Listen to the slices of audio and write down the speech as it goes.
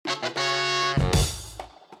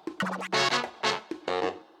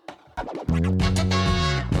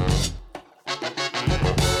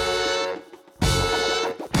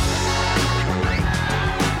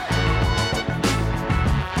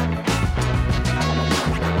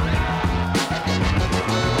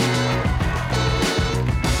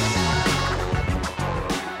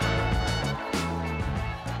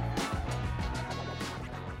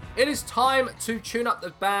time to tune up the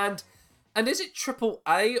band. And is it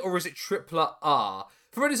AAA or is it R?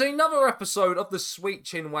 For it is another episode of the Sweet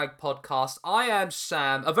Chinwag podcast. I am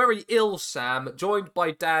Sam, a very ill Sam, joined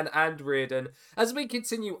by Dan and Riordan, as we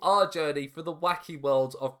continue our journey for the wacky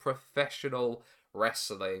world of professional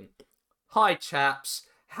wrestling. Hi, chaps.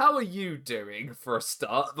 How are you doing for a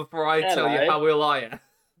start? Before I tell you how ill I am.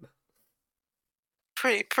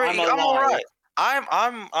 Pretty. I'm all right.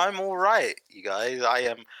 I'm all right, you guys.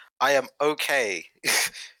 I am okay.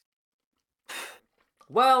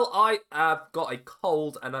 Well, I have got a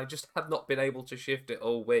cold, and I just have not been able to shift it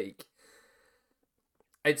all week.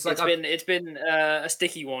 It's been a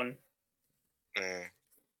sticky one. It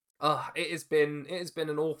has been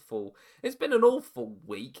an awful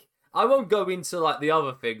week. I won't go into like the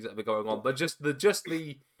other things that have been going on, but just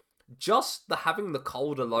the having the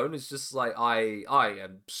cold alone is just like I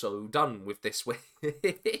am so done with this week.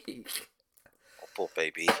 Oh, poor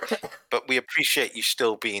baby. But we appreciate you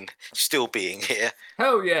still being here.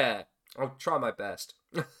 Hell yeah! I'll try my best.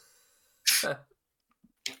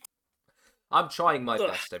 I'm trying my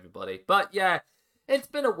best, everybody. But yeah, it's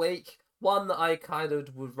been a week. One that I kind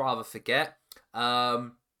of would rather forget.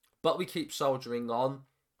 But we keep soldiering on.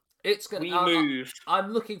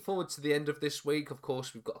 I'm looking forward to the end of this week. Of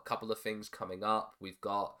course, we've got a couple of things coming up. We've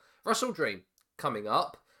got Wrestle Dream coming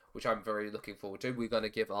up, which I'm very looking forward to. We're going to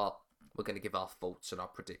give our thoughts and our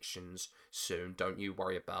predictions soon. Don't you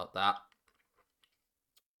worry about that.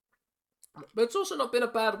 But it's also not been a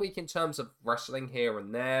bad week in terms of wrestling here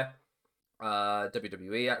and there.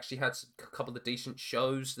 WWE actually had a couple of decent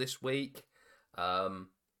shows this week.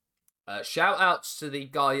 Shout outs to the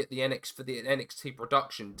guy at the NXT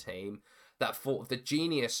production team that thought of the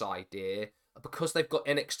genius idea, because they've got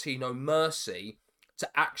NXT No Mercy, to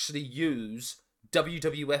actually use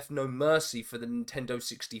WWF No Mercy for the Nintendo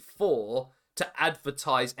 64 to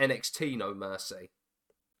advertise NXT No Mercy.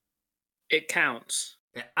 It counts.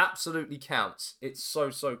 It absolutely counts. It's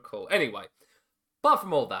so cool. Anyway, apart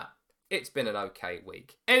from all that, it's been an okay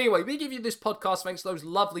week. Anyway, we give you this podcast thanks to those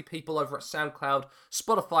lovely people over at SoundCloud,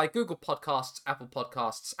 Spotify, Google Podcasts, Apple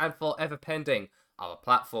Podcasts, and forever pending our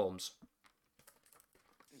platforms.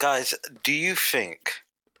 Guys, do you think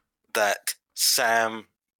that Sam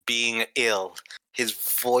being ill, his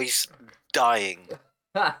voice dying,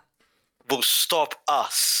 will stop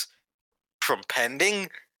us from pending?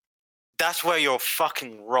 That's where you're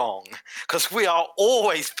fucking wrong. Because we are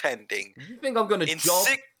always pending. You think I'm going to job...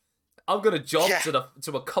 I'm going to jog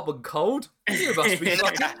to a common cold? You must be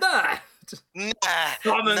fucking mad. Nah.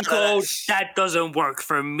 Common cold, that doesn't work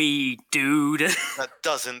for me, dude. That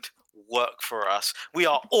doesn't work for us. We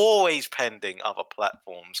are always pending other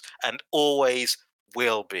platforms and always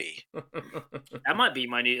will be. That might be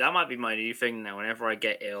my new thing now. Whenever I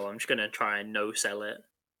get ill, I'm just going to try and no-sell it.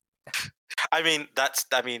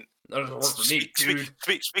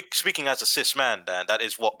 Speaking as a cis man, Dan, that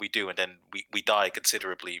is what we do, and then we die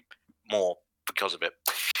considerably more because of it.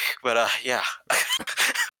 But yeah.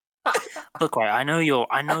 Look, right, I know you're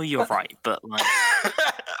right, but like,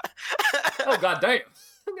 oh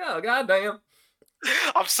goddamn.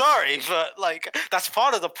 I'm sorry, but like that's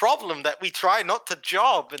part of the problem, that we try not to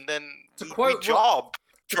job, and then we job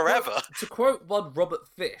forever. To quote one Robert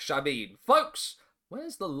Fish, I mean, folks,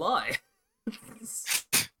 where's the lie?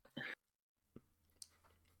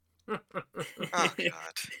 Oh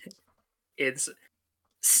God. It's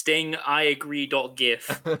Sting I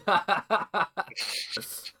agree.gif.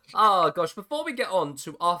 Oh gosh, before we get on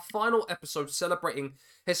to our final episode celebrating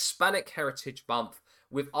Hispanic Heritage Month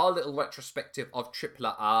with our little retrospective of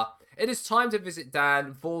AAA, it is time to visit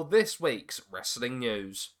Dan for this week's wrestling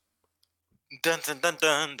news. Dun dun dun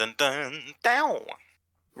dun dun dun down.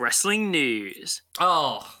 Wrestling news.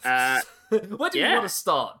 Oh. Where do you want to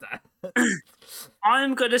start, Dan?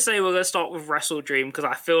 I'm going to say we're going to start with Wrestle Dream, because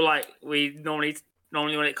I feel like we normally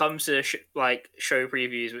when it comes to show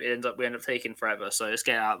previews, we end up taking forever. So let's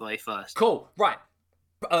get it out of the way first. Cool. Right.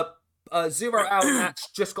 0 Hour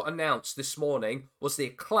match just got announced this morning was the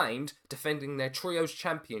Acclaimed defending their Trios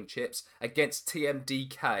Championships against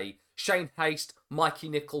TMDK, Shane Haste, Mikey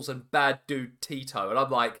Nichols, and Bad Dude Tito. And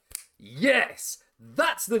I'm like, yes!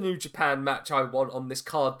 That's the New Japan match I want on this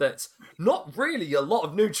card. That's not really a lot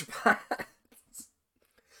of New Japan.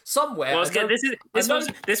 Somewhere. Well, this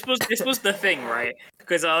was the thing, right?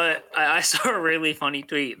 Because I saw a really funny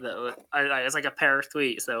tweet that it's like a pair of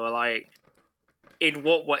tweets that were like, in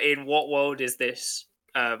what world is this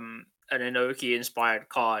an Inoki inspired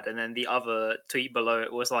card? And then the other tweet below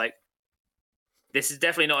it was like, this is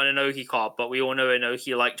definitely not an Inoki card, but we all know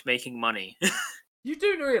Inoki liked making money. You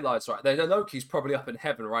do realise, right, that Inoki's probably up in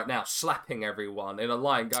heaven right now, slapping everyone in a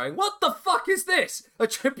line, going, "What the fuck is this? A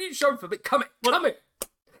tribute show for me? Come it!"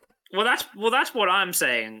 Well, that's what I'm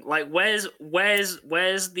saying. Like, where's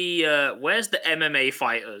the MMA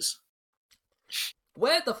fighters?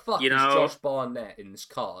 Where the fuck is Josh Barnett in this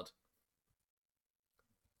card?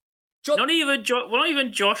 Not even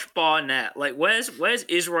Josh Barnett. Like, where's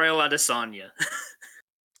Israel Adesanya?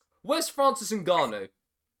 Where's Francis Ngannou?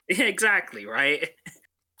 Yeah, exactly, right?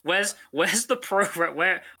 Where's the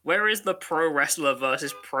where is the pro wrestler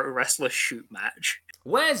versus pro wrestler shoot match?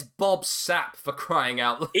 Where's Bob Sapp, for crying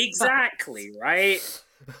out loud? Exactly, right?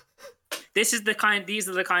 These are the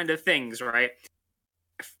kind of things, right?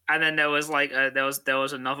 And then there was like there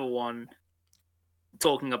was another one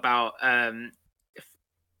talking about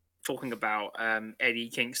Eddie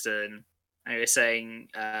Kingston, and he was saying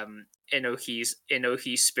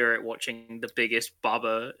Inoki's spirit watching the biggest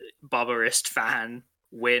barbarist fan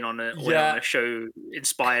win on a show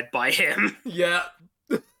inspired by him. Yeah.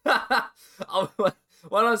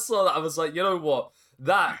 When I saw that, I was like, you know what?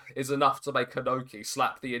 That is enough to make Inoki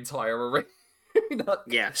slap the entire arena.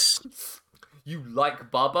 Yes. You like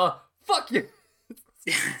Bubba? Fuck you.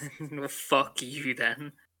 Fuck you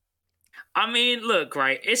then. I mean, look,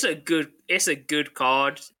 right? It's a good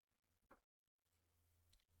card.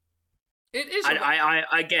 It is.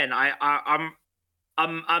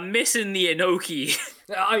 I'm missing the Inoki.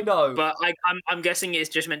 I know, but I'm guessing it's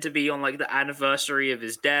just meant to be on like the anniversary of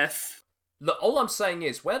his death. Look, all I'm saying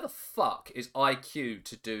is, where the fuck is IQ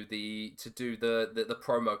to do the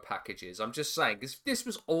promo packages? I'm just saying, because this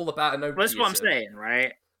was all about Inoki. That's what I'm saying,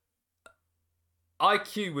 right?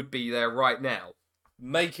 IQ would be there right now,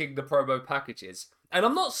 making the promo packages, and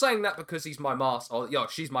I'm not saying that because he's my master. Or,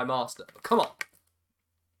 she's my master. But come on.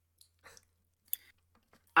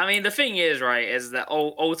 I mean, the thing is, right, is that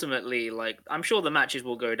ultimately, like, I'm sure the matches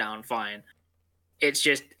will go down fine. It's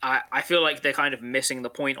just, I feel like they're kind of missing the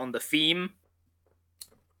point on the theme.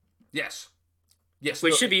 Yes.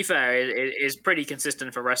 Which, to be fair, is pretty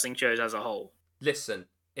consistent for wrestling shows as a whole. Listen,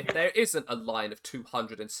 if there isn't a line of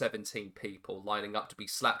 217 people lining up to be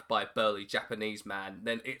slapped by a burly Japanese man,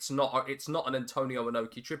 then it's not an Antonio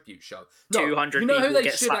Inoki tribute show. No, 200 people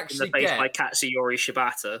get slapped in the face by Katsuyori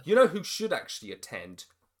Shibata. You know who should actually attend?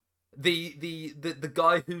 The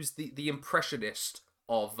guy who's the impressionist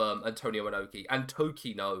of Antonio Inoki, and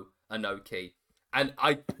Tokino Inoki, and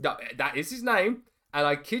that is his name, and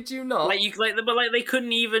I kid you not, but they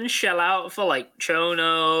couldn't even shell out for like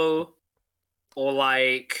Chono or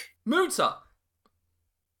like Muta.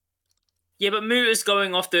 Yeah, but Muta's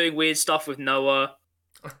going off doing weird stuff with Noah.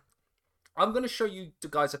 I'm gonna show you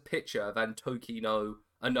guys a picture of Tokino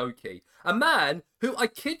Inoki, a man who, I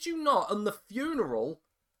kid you not, on the funeral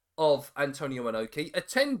of Antonio Inoki,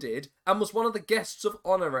 attended and was one of the guests of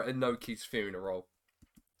honor at Inoki's funeral.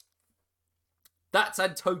 That's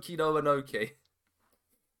Tokino Inoki.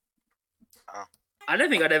 Oh. I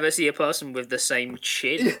don't think I'd ever see a person with the same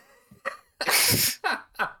chin.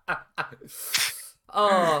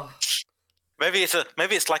 Oh. Maybe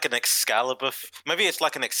it's like an Excalibur. Maybe it's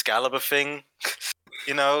like an Excalibur thing.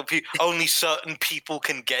 You know, only certain people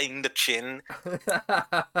can gain the chin.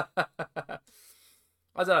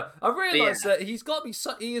 I don't know. I realised that he's got to be.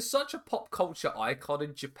 He is such a pop culture icon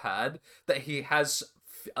in Japan that he has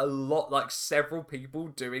several people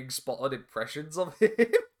doing spot-on impressions of him.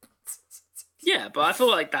 Yeah, but I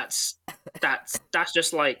feel like that's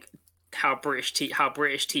just like how British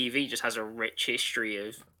TV just has a rich history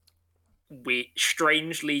of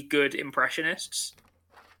strangely good impressionists.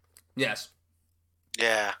 Yes.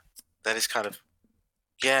 Yeah, that is kind of.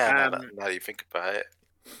 Yeah, now you think about it.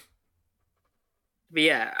 But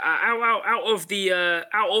yeah, out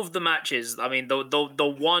of the matches, I mean,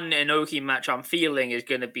 the one Inoki match I'm feeling is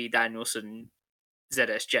going to be Danielson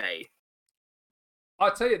ZSJ.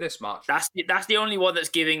 I'll tell you this much. That's the only one that's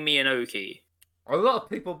giving me Inoki. A lot of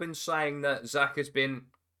people have been saying that Zack has been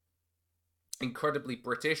incredibly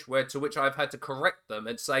British, to which I've had to correct them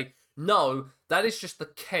and say, no, that is just the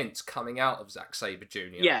Kent coming out of Zack Sabre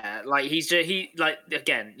Jr. Yeah, like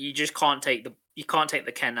again, you just can't take the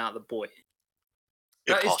Kent out of the boy.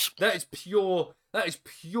 That is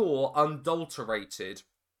pure unadulterated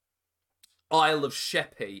Isle of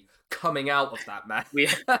Sheppey coming out of that man.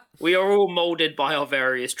 We are all molded by our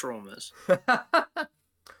various traumas.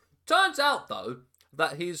 Turns out though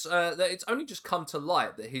that that it's only just come to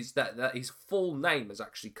light that his full name has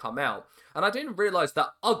actually come out, and I didn't realise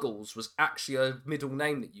that Uggles was actually a middle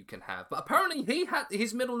name that you can have, but apparently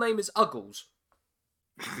his middle name is Uggles.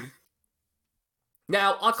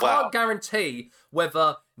 Now, I can't guarantee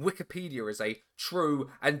whether Wikipedia is a true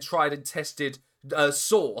and tried and tested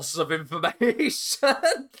source of information.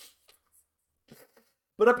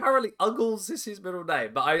 But apparently Uggles is his middle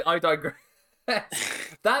name, but I digress.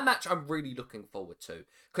 That match I'm really looking forward to,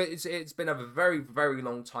 because it's been a very, very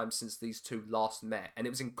long time since these two last met, and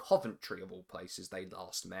it was in Coventry, of all places, they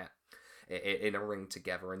last met in a ring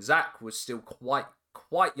together, and Zach was still quite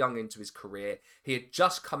young into his career. He had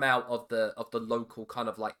just come out of the local kind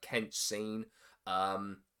of like Kent scene,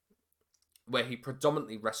 where he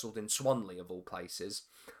predominantly wrestled in Swanley, of all places.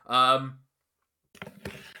 And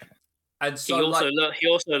so he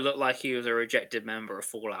also looked like he was a rejected member of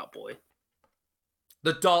Fall Out Boy.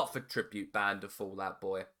 The Dartford tribute band of Fall Out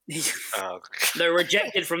Boy. They're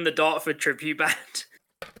rejected from the Dartford tribute band.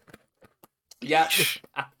 Yeah.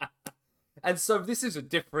 And so this is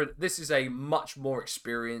a much more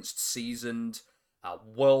experienced, seasoned,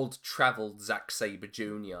 world-travelled Zack Sabre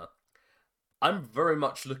Jr. I'm very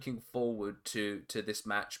much looking forward to this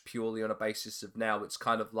match purely on a basis of now it's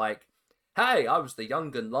kind of like, hey, I was the young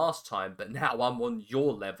gun last time, but now I'm on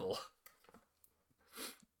your level.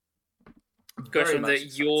 Go from the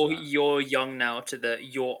you're young now to the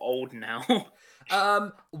you're old now.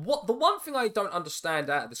 What the one thing I don't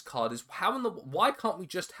understand out of this card is why can't we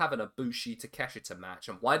just have an Ibushi Takeshita match,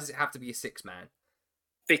 and why does it have to be a 6-man?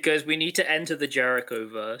 Because we need to enter the Jericho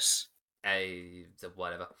verse.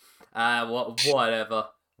 Whatever.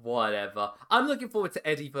 Whatever. I'm looking forward to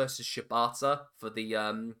Eddie versus Shibata for the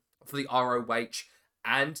ROH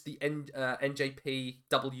and the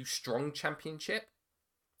NJPW Strong Championship.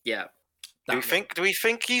 Yeah. Do we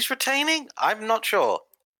think he's retaining? I'm not sure.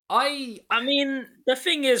 I mean, the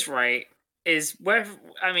thing is, right, is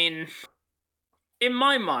in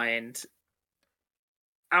my mind,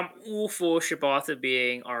 I'm all for Shibata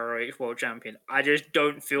being ROH World Champion. I just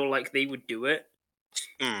don't feel like they would do it.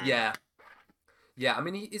 Yeah. Yeah, I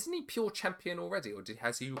mean, isn't he pure champion already, or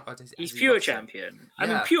has he? He's pure champion. Yeah. I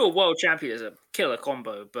mean, pure world champion is a killer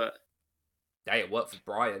combo, but hey, it worked for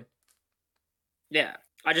Brian. Yeah,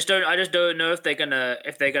 I just don't know if they're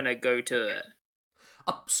gonna go to it.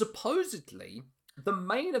 Supposedly, the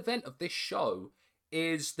main event of this show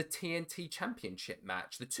is the TNT Championship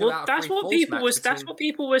match. The that's what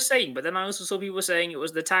people were saying, but then I also saw people saying it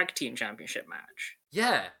was the Tag Team Championship match.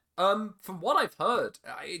 Yeah. From what I've heard,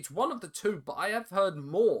 it's one of the two, but I have heard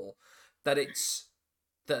more that it's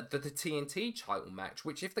the TNT title match,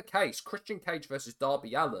 which, if the case, Christian Cage versus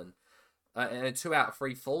Darby Allin in a 2 out of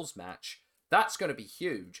 3 falls match, that's going to be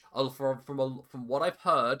huge. From what I've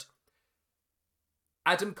heard,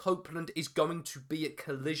 Adam Copeland is going to be at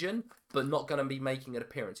Collision, but not going to be making an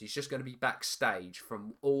appearance. He's just going to be backstage.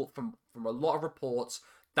 From a lot of reports,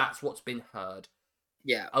 that's what's been heard.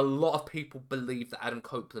 Yeah, a lot of people believe that Adam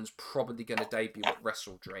Copeland's probably going to debut at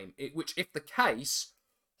Wrestle Dream. Which, if the case,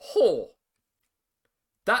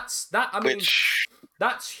 that's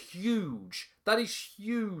huge. That is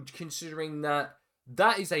huge, considering that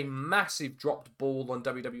is a massive dropped ball on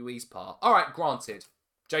WWE's part. All right, granted,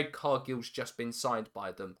 Jade Cargill's just been signed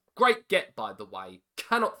by them. Great get, by the way.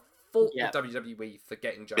 Cannot fault the WWE for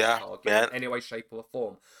getting Jade Cargill in any way, shape, or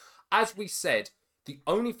form. As we said, the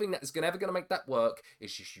only thing that is ever going to make that work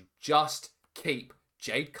is you just keep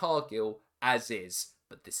Jade Cargill as is.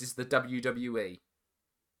 But this is the WWE.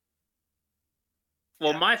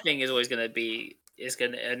 Well, my thing is always going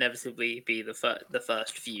to inevitably be the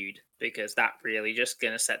first feud, because that really just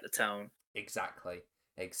going to set the tone. Exactly.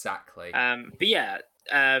 But yeah,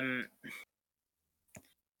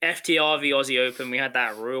 FTR v Aussie Open, we had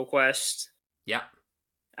that at Royal Quest. Yeah.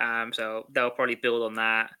 So they'll probably build on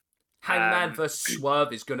that. Hangman versus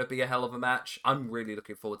Swerve is going to be a hell of a match. I'm really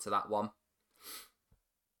looking forward to that one.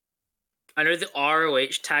 I know the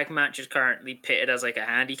ROH tag match is currently pitted as like a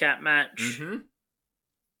handicap match. Mm-hmm.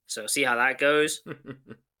 So see how that goes.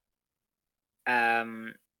 Got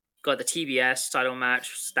the TBS title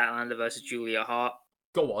match, Statlander versus Julia Hart.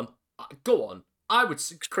 Go on. I would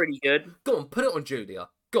say it's pretty good. Go on, put it on Julia.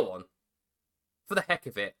 Go on. For the heck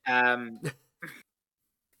of it.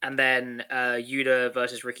 And then Yuta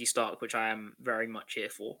versus Ricky Stark, which I am very much here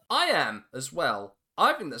for. I am as well.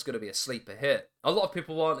 I think that's going to be a sleeper hit. A lot of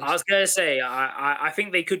people aren't. I was going to say, I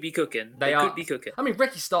think they could be cooking. They could be cooking. I mean,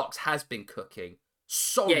 Ricky Starks has been cooking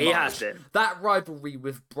so much. Yeah, he has been. That rivalry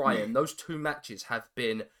with Brian, those 2 matches have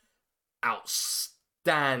been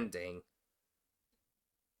outstanding.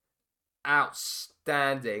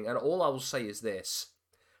 And all I will say is this.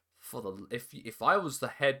 If I was the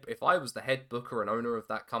head booker and owner of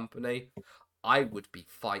that company, I would be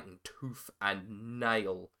fighting tooth and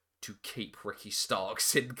nail to keep Ricky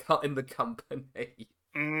Starks in the company.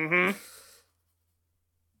 Mm-hmm.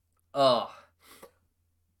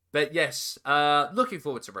 But yes, looking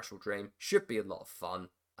forward to Wrestle Dream. Should be a lot of fun.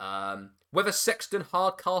 Whether Sexton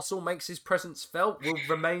Hardcastle makes his presence felt will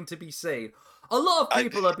remain to be seen. A lot of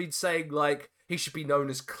people have been saying, like, he should be known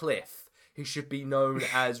as Cliff. He should be known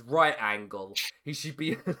as Right Angle. He should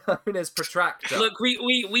be known as Protractor. Look,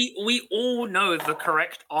 we all know the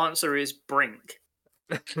correct answer is Brink.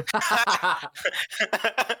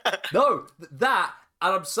 No, that,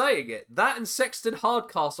 and I'm saying it, that and Sexton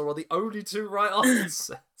Hardcastle are the only two right answers.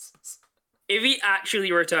 If he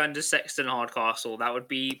actually returned to Sexton Hardcastle, that would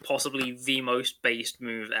be possibly the most based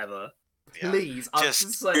move ever. Please, I'm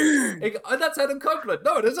just saying. That's Adam Copeland.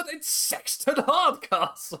 No, it isn't. It's Sexton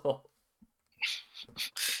Hardcastle.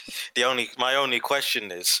 My only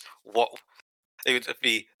question is, what it would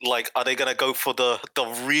be like? Are they gonna go for the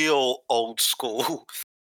real old school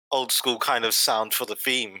kind of sound for the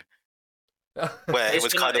theme? Where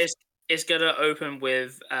it's gonna open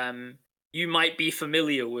with "You might be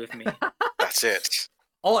familiar with me." That's it.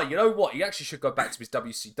 Oh, you know what? He actually should go back to his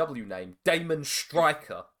WCW name, Damon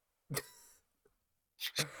Stryker.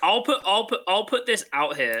 I'll put this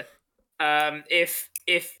out here. If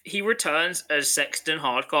he returns as Sexton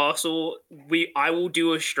Hardcastle, I will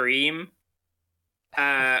do a stream.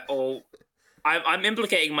 Or I'm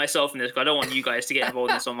implicating myself in this because I don't want you guys to get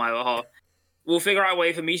involved in this on my behalf. We'll figure out a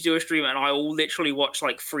way for me to do a stream, and I will literally watch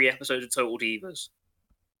like 3 episodes of Total Divas.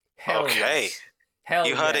 Hell okay. Yes. Hell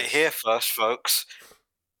you heard it here first, folks.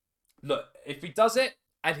 Look, if he does it,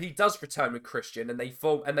 and he does return with Christian, and they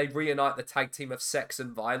reunite the tag team of Sex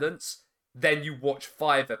and Violence, then you watch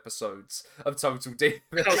 5 episodes of Total Divas.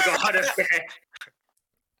 Oh god, okay.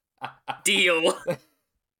 Deal.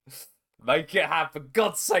 Make it happen.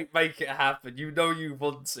 God's sake, make it happen. You know you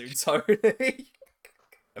want to, Tony.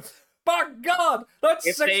 By God,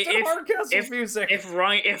 that's Sexton Hardcastle music. If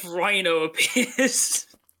Rhino appears,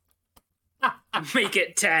 make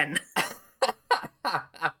it 10.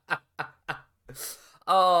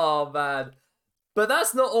 Oh man, but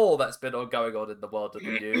that's not all that's been going on in the world of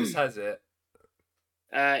the news, has it?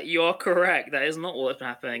 You are correct. That is not all that's been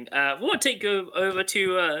happening. We want to take you over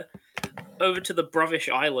to the British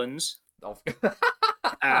Islands. The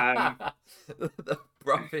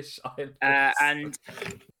British Islands. And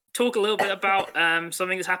talk a little bit about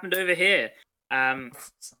something that's happened over here.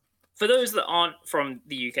 For those that aren't from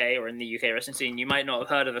the UK or in the UK wrestling scene, you might not have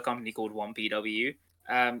heard of a company called 1PW.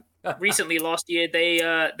 Recently, last year,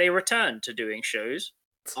 they returned to doing shows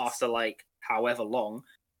after like however long.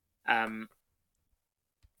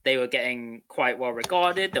 They were getting quite well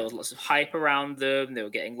regarded. There was lots of hype around them. They were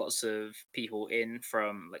getting lots of people in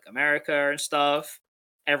from like America and stuff.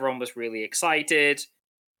 Everyone was really excited.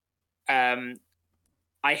 I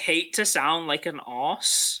hate to sound like an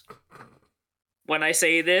arse when I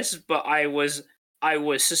say this, but I was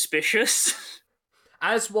suspicious.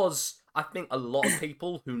 As was, I think, a lot of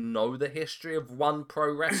people who know the history of One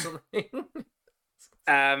Pro Wrestling.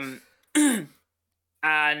 And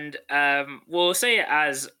we'll say it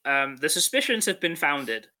as the suspicions have been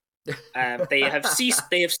founded. They have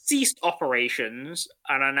ceased operations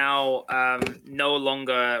and are now no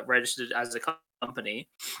longer registered as a company.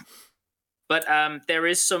 But there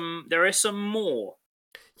is some more.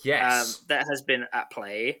 Yes, that has been at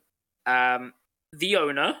play. The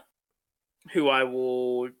owner, who I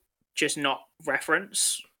will just not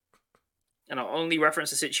reference, and I'll only reference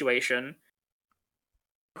the situation,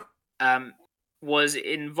 was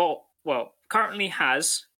involved. Well, currently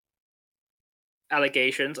has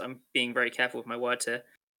allegations. I'm being very careful with my words here.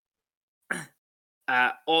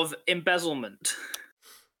 Of embezzlement.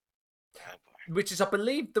 Which is, I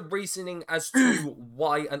believe, the reasoning as to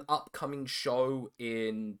why an upcoming show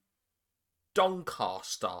in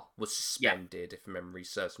Doncaster was suspended, if memory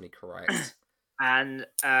serves me correct. And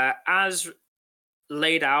as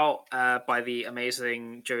laid out by the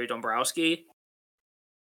amazing Joe Dombrowski,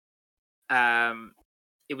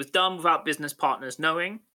 it was done without business partners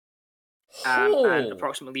knowing. And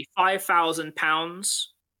approximately £5,000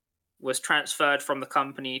 was transferred from the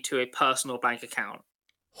company to a personal bank account.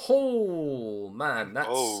 Oh man, that's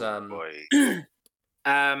boy.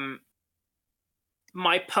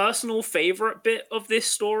 My personal favorite bit of this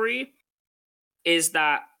story is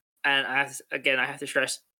that, and I have to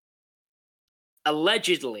stress,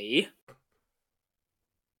 allegedly,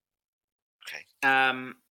 okay.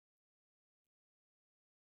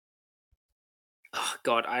 Oh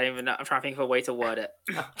God, I'm trying to think of a way to word it.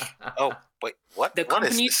 Oh wait, what? The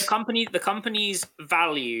company's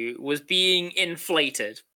value was being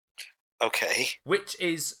inflated. Okay. Which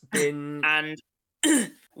is been and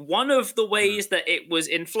one of the ways that it was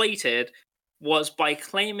inflated was by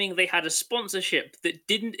claiming they had a sponsorship that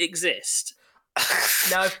didn't exist.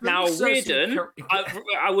 Now, Riordan,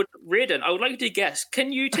 I would like you to guess.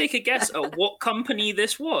 Can you take a guess at what company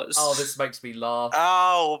this was? Oh, this makes me laugh.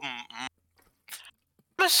 Oh, I'm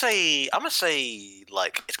gonna say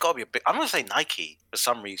like it's gotta be a bit. I'm gonna say Nike for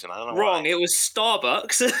some reason. I don't know. Wrong. Why. It was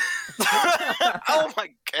Starbucks. Oh my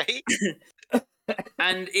god!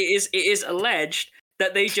 And it is alleged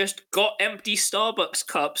that they just got empty Starbucks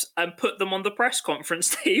cups and put them on the press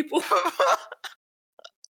conference table.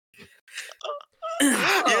 You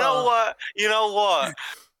know what? You know what?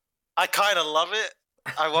 I kind of love it.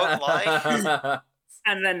 I won't lie.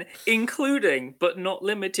 And then, including but not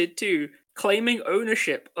limited to, claiming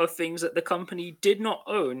ownership of things that the company did not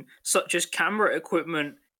own, such as camera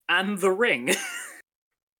equipment and the ring.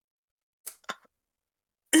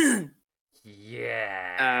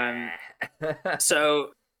 Yeah.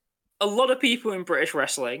 So, a lot of people in British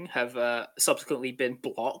wrestling have subsequently been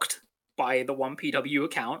blocked by the 1PW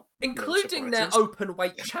account. Including their open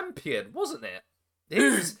weight champion, wasn't it? It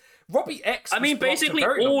was Robbie X. I mean, basically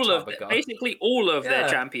all of their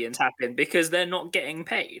champions have been, because they're not getting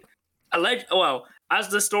paid. Well, as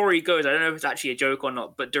the story goes, I don't know if it's actually a joke or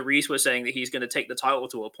not, but Darius was saying that he's going to take the title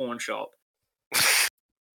to a pawn shop.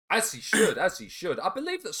 As he should. I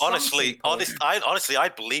believe that I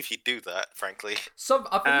believe he'd do that. Frankly,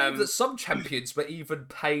 I believe that some champions were even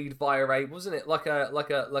paid via a, wasn't it, like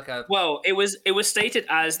a. Well, it was stated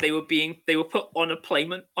as they were put on a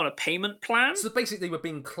payment plan. So basically, they were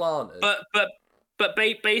being clannered. But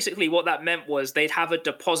basically, what that meant was they'd have a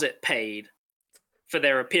deposit paid for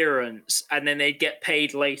their appearance, and then they'd get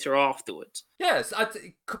paid later afterwards. Yes,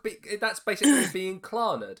 it could be. That's basically being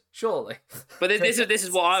clannered, surely. But this is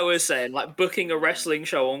what I was saying. Like, booking a wrestling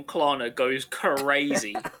show on Klarna goes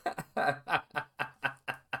crazy.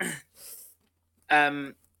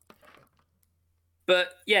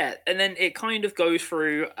 But yeah, and then it kind of goes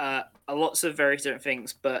through lots of various different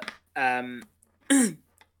things. But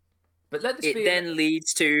it then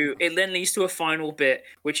leads to a final bit,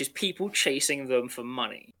 which is people chasing them for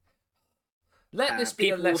money. Let this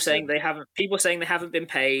be a lesson. People saying they haven't been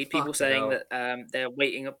paid. People saying that they're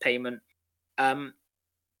waiting a payment. It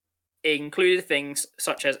included things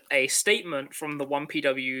such as a statement from the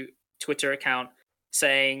 1PW Twitter account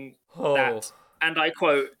saying that, and I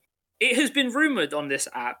quote, "It has been rumored on this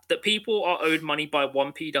app that people are owed money by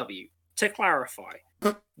 1PW. To clarify,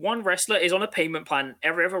 one wrestler is on a payment plan.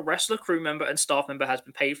 Every other wrestler, crew member, and staff member has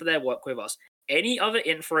been paid for their work with us. Any other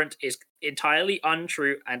inference is entirely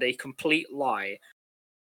untrue and a complete lie."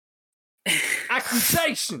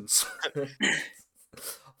 Accusations!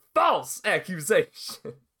 False accusations!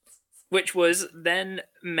 Which was then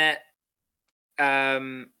met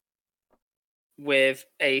with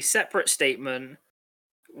a separate statement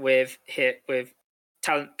with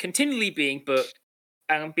talent continually being booked,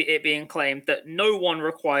 and it being claimed that no one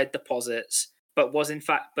required deposits, but in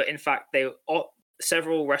fact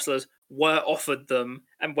several wrestlers were offered them,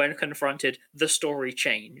 and when confronted, the story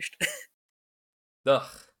changed. Ugh.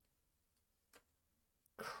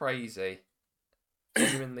 Crazy.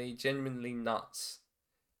 Genuinely nuts.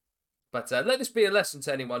 But let this be a lesson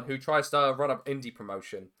to anyone who tries to run an indie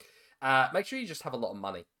promotion. Make sure you just have a lot of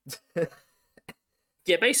money.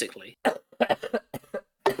 Yeah, basically.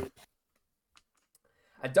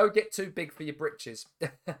 And don't get too big for your britches.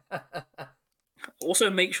 Also,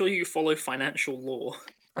 make sure you follow financial law.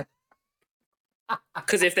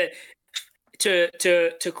 Because if they,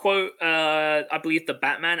 to quote, I believe the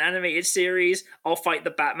Batman animated series, "I'll fight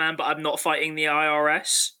the Batman, but I'm not fighting the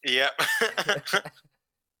IRS." Yep.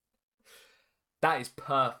 That is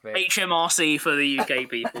perfect. HMRC for the UK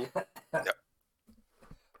people. Yep.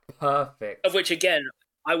 Perfect. Of which, again,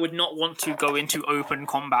 I would not want to go into open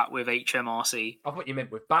combat with HMRC. I thought you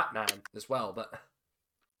meant with Batman as well, but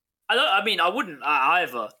I wouldn't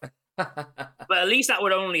either. But at least that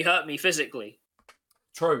would only hurt me physically.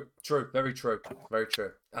 True, very true.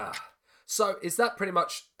 So is that pretty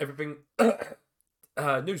much everything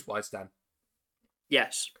news-wise, Dan?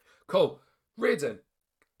 Yes. Cool. Riordan,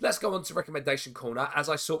 let's go on to recommendation corner as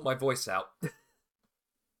I sort my voice out.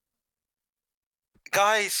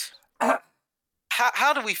 Guys,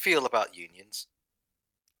 how do we feel about unions?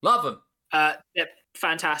 Love them. They're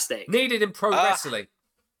fantastic. Needed in pro wrestling.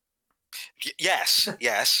 Yes.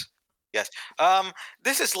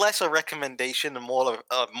 This is less a recommendation and more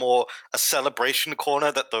a celebration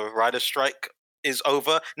corner that the writer's strike is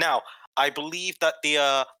over. Now, I believe that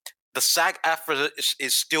the SAG-AFTRA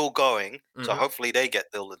is still going, so hopefully they get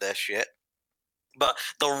all of their shit. But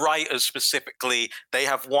the writers specifically, they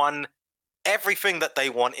have won everything that they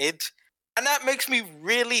wanted, and that makes me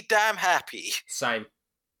really damn happy. Same.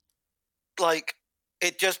 Like,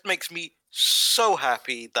 it just makes me so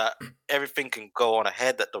happy that everything can go on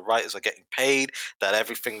ahead, that the writers are getting paid, that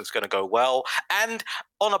everything's going to go well. And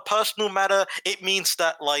on a personal matter, it means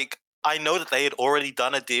that, like, I know that they had already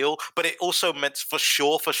done a deal, but it also meant for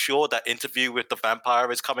sure that Interview with the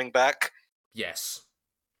Vampire is coming back. Yes.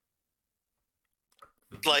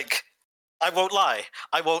 Like, I won't lie.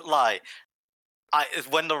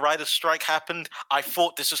 When the writer's strike happened, I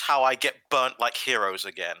thought this is how I get burnt like heroes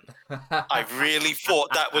again. I really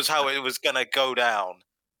thought that was how it was going to go down.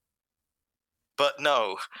 But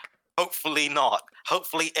no, hopefully not.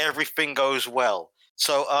 Hopefully everything goes well.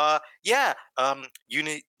 So,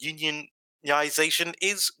 unionization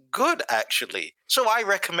is good, actually. So I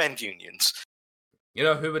recommend unions. You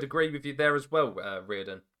know who would agree with you there as well,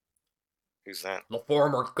 Riordan? Who's that? The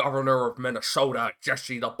former governor of Minnesota,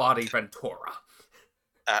 Jesse the Body Ventura.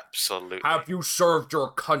 Absolutely. Have you served your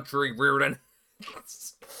country, Riordan?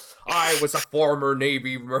 I was a former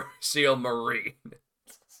Navy SEAL Marine.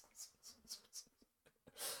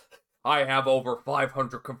 I have over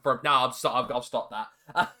 500 confirmed. No, I'll stop that.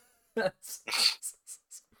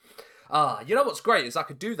 You know what's great is I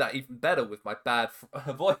could do that even better with my bad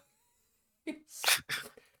voice.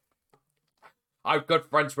 I'm good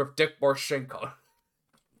friends with Dick Borshenko.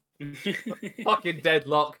 Fucking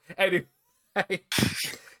deadlock. Anyway,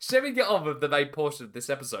 shall we get on with the main portion of this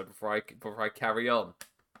episode before I carry on?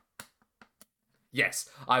 Yes,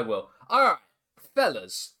 I will. Alright,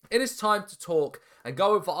 fellas, it is time to talk and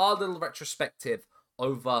go over our little retrospective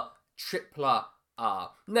over AAA.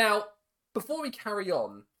 Now, before we carry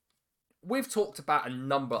on, we've talked about a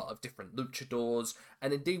number of different luchadors,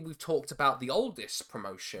 and indeed we've talked about the oldest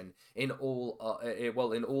promotion in all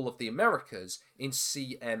of the Americas, in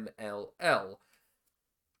CMLL.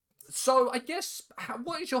 So I guess,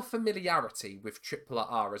 what is your familiarity with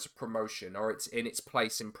AAA as a promotion, or its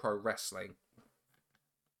place in pro wrestling?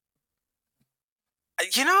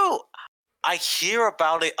 You know, I hear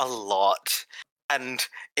about it a lot, and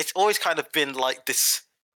it's always kind of been like this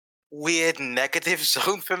weird negative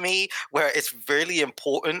zone for me where it's really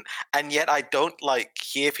important, and yet I don't like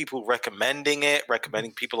hear people recommending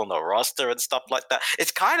people on the roster and stuff like that.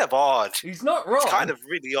 It's kind of odd. He's not wrong. It's kind of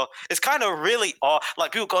really odd. It's kind of really odd.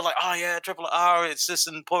 Like, people go like, oh yeah, Triple R, it's this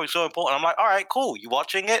important, so important. I'm like, all right, cool. You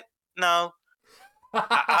watching it? No.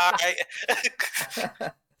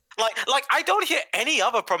 Like I don't hear any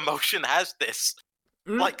other promotion has this.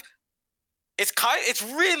 Like, it's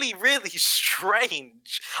really, really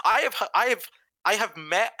strange. I have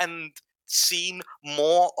met and seen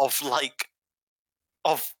more of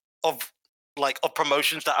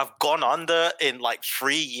promotions that have gone under in like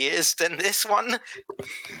 3 years than this one.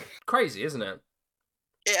 Crazy, isn't it?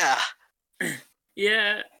 Yeah.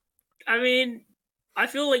 Yeah. I mean, I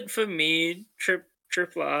feel like for me,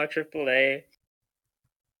 AAA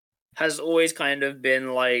has always kind of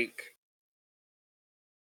been like,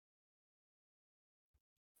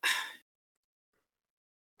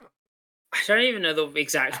 I don't even know the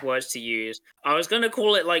exact words to use. I was gonna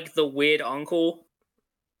call it like the weird uncle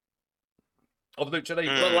of Lucha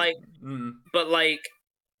Libre, but like,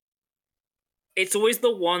 it's always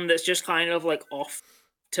the one that's just kind of like off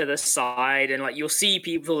to the side, and like you'll see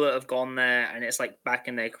people that have gone there, and it's like back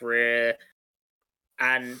in their career,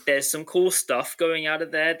 and there's some cool stuff going out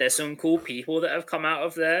of there. There's some cool people that have come out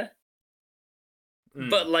of there.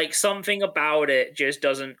 But like, something about it just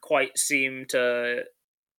doesn't quite seem to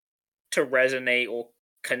resonate or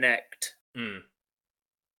connect.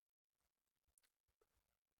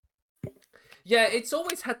 Yeah, it's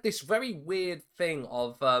always had this very weird thing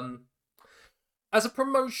of as a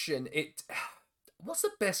promotion, what's the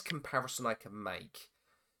best comparison I can make?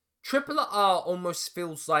 AAA almost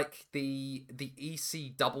feels like the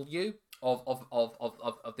ECW of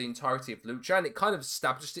the entirety of Lucha, and it kind of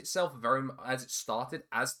established itself very as it started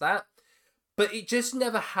as that, but it just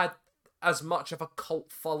never had as much of a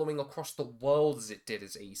cult following across the world as it did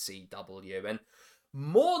as ECW. And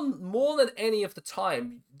more than any of the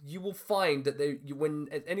time, you will find that when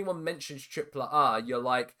anyone mentions AAA, you're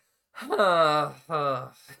like, I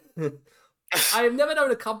have never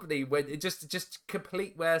known a company where it just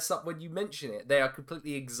complete where when you mention it, they are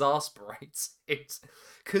completely exasperated.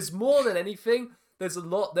 Because more than anything, there's a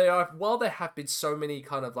lot while there have been so many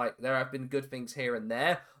kind of like, there have been good things here and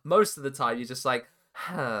there, most of the time you're just like,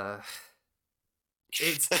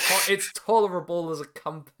 it's tolerable as a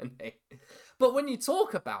company. But when you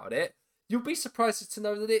talk about it, you'll be surprised to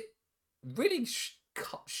know that it really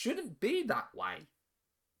shouldn't be that way.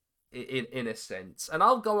 In a sense, and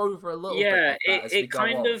I'll go over a little bit of that as we go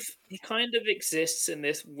on. It kind of exists in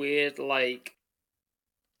this weird like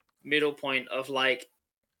middle point of like,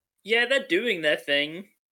 yeah, they're doing their thing,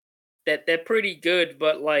 they're pretty good,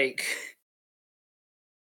 but like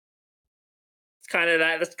it's kind of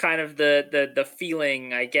that's kind of the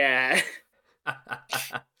feeling I get.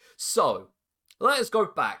 So, let us go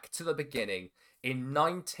back to the beginning in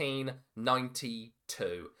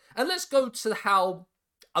 1992. And let's go to how,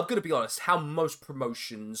 I'm going to be honest, how most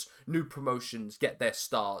promotions, new promotions, get their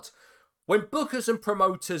start. When bookers and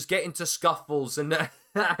promoters get into scuffles and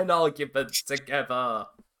arguments together.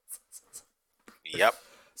 Yep.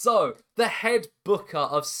 So, the head booker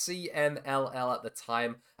of CMLL at the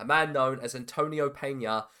time, a man known as Antonio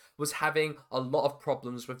Pena, was having a lot of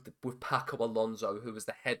problems with Paco Alonso, who was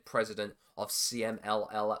the head president of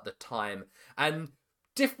CMLL at the time, and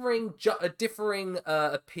differing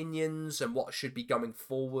opinions and what should be going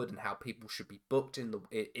forward and how people should be booked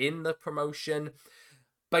in the promotion.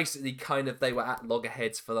 Basically, kind of, they were at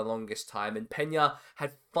loggerheads for the longest time, and Pena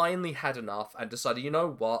had finally had enough and decided, you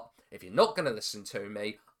know what, if you're not going to listen to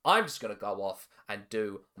me, I'm just going to go off and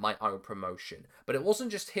do my own promotion. But it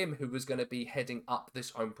wasn't just him who was going to be heading up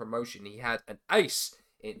this own promotion. He had an ace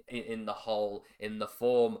in the hole in the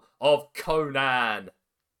form of Konnan.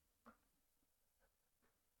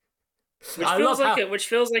 Which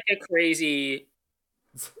feels like a crazy...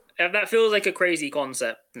 That feels like a crazy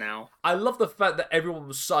concept now. I love the fact that everyone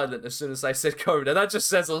was silent as soon as they said Konnan. That just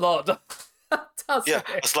says a lot, doesn't it?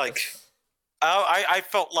 It's like... I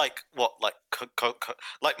felt like what, like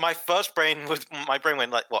my brain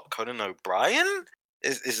went like, what, Conan O'Brien?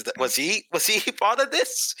 Was he part of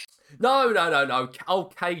this? No.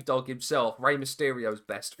 Oh, K-Dog himself, Rey Mysterio's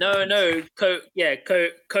best friend. No.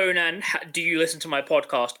 Konnan. Do you listen to my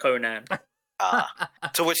podcast, Konnan?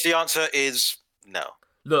 To which the answer is no.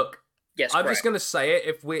 Look. Yes, I'm just going to say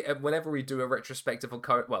it, whenever we do a retrospective on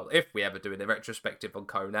Konnan, well, if we ever do a retrospective on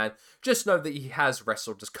Konnan, just know that he has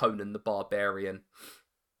wrestled as Conan the Barbarian.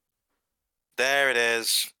 There it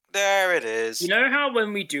is. You know how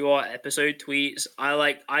when we do our episode tweets,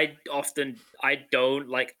 I don't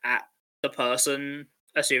like at the person,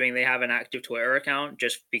 assuming they have an active Twitter account,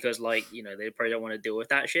 just because, like, you know, they probably don't want to deal with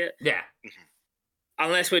that shit. Yeah.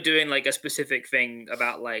 Unless we're doing, like, a specific thing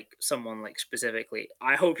about, like, someone, like, specifically.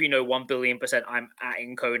 I hope you know 1,000,000,000% I'm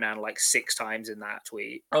atting Konnan, like, 6 times in that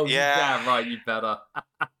tweet. Oh, yeah. Damn right, you better.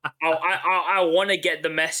 I want to get the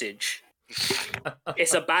message.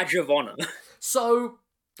 It's a badge of honor. So,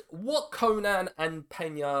 what Konnan and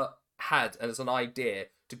Pena had as an idea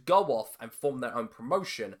to go off and form their own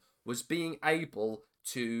promotion was being able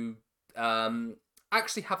to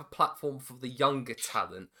actually have a platform for the younger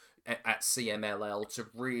talent at CMLL to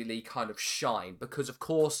really kind of shine, because of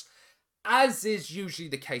course, as is usually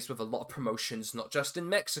the case with a lot of promotions, not just in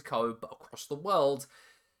Mexico but across the world,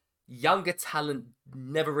 younger talent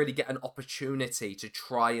never really get an opportunity to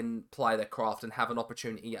try and ply their craft and have an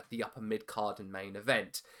opportunity at the upper mid-card and main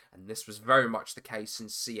event, and this was very much the case in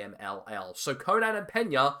CMLL. So Konnan and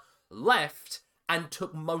Pena left and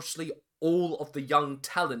took mostly all of the young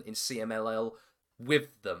talent in CMLL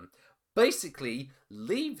with them. Basically,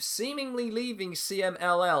 seemingly leaving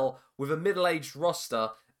CMLL with a middle-aged roster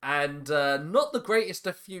and not the greatest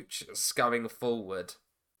of futures going forward.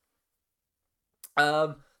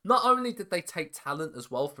 Not only did they take talent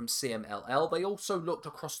as well from CMLL, they also looked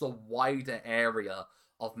across the wider area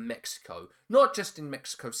of Mexico. Not just in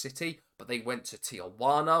Mexico City, but they went to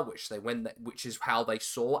Tijuana, which is how they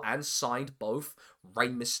saw and signed both Rey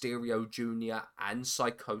Mysterio Jr. and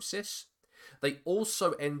Psychosis. They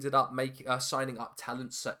also ended up signing up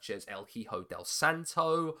talents such as El Hijo del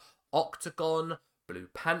Santo, Octagon, Blue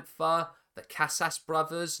Panther, the Casas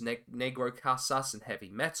brothers, Negro Casas and Heavy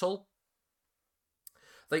Metal.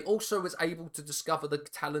 They also was able to discover the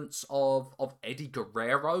talents of Eddie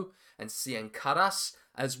Guerrero and Cien Caras,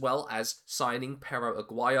 as well as signing Perro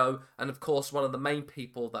Aguayo. And of course, one of the main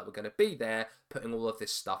people that were going to be there, putting all of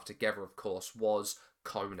this stuff together, of course, was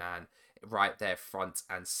Konnan, right there front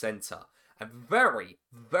and center. And very,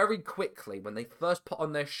 very quickly, when they first put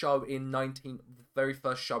on their show very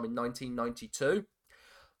first show in 1992,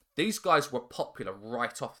 these guys were popular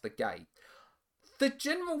right off the gate. The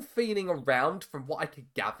general feeling around, from what I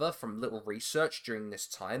could gather from little research during this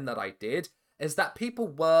time that I did, is that people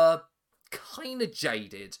were kind of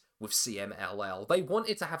jaded with CMLL. They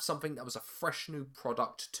wanted to have something that was a fresh new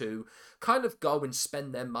product to kind of go and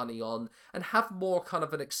spend their money on and have more kind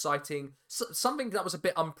of an exciting, something that was a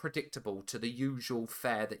bit unpredictable to the usual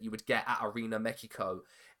fare that you would get at Arena Mexico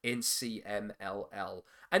in CMLL.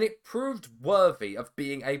 And it proved worthy of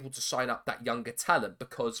being able to sign up that younger talent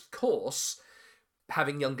because, of course,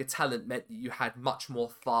 having younger talent meant that you had much more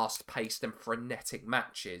fast-paced and frenetic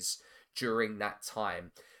matches during that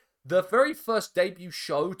time. The very first debut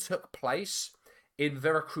show took place in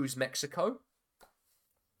Veracruz, Mexico,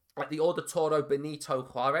 at the Auditorio Benito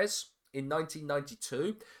Juarez in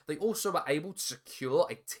 1992. They also were able to secure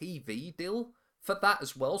a TV deal for that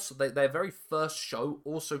as well. So their very first show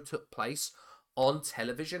also took place on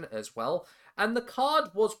television as well. And the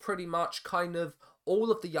card was pretty much kind of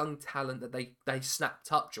all of the young talent that they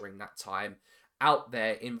snapped up during that time out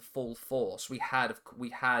there in full force. We had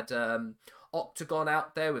Octagon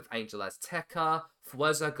out there with Angel Azteca,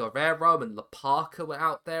 Fuerza Guerrero and La Parca were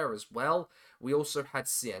out there as well. We also had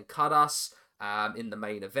Cien Caras in the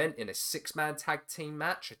main event in a 6-man tag team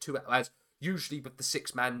match. As usually with the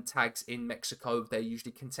 6-man tags in Mexico, they're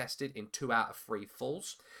usually contested in 2 out of 3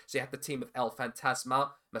 falls. So you had the team of El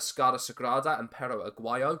Fantasma, Mascara Sagrada, and Perro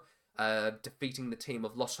Aguayo, defeating the team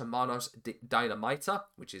of Los Hermanos Dynamita,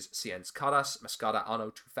 which is Cien Caras, Mascara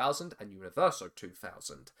Anno 2000, and Universo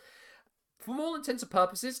 2000. For all intents and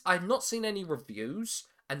purposes, I've not seen any reviews,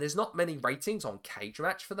 and there's not many ratings on Cage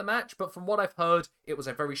Match for the match, but from what I've heard, it was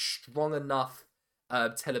a very strong enough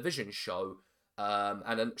television show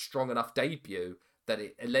and a strong enough debut that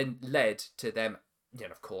it led to them,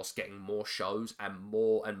 of course, getting more shows and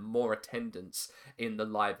more attendance in the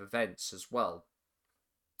live events as well.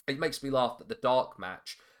 It makes me laugh that the dark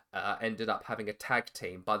match ended up having a tag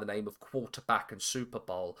team by the name of Quarterback and Super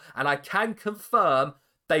Bowl, and I can confirm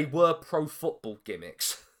they were pro football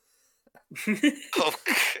gimmicks.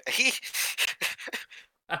 Okay.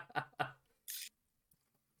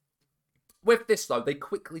 With this, though, they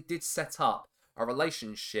quickly did set up a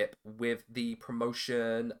relationship with the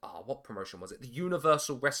promotion. What promotion was it? The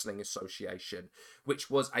Universal Wrestling Association, which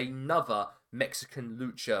was another Mexican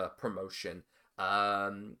lucha promotion.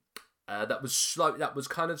 That was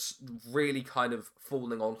kind of really kind of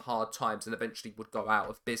falling on hard times and eventually would go out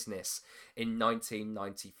of business in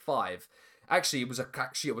 1995. Actually, it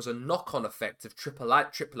was a knock-on effect of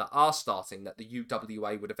AAA starting that the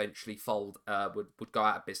UWA would eventually fold, would go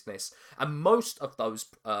out of business, and most of those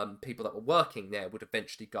people that were working there would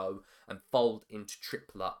eventually go and fold into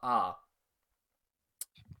AAA.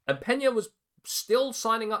 And Pena was still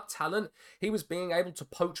signing up talent. He was being able to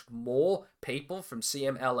poach more people from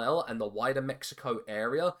CMLL and the wider Mexico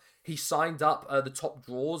area. He signed up the top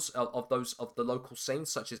draws of the local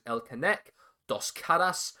scenes, such as El Canec, Dos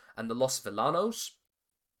Caras, and the Los Villanos.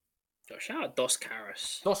 Shout out Dos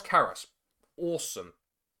Caras. Dos Caras. Awesome.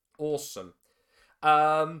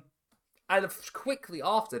 And quickly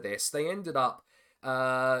after this, they ended up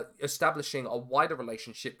establishing a wider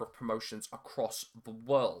relationship with promotions across the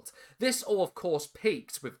world. This all, of course,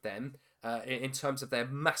 peaked with them in terms of their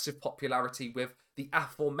massive popularity with the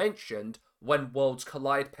aforementioned When Worlds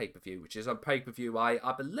Collide pay-per-view, which is a pay-per-view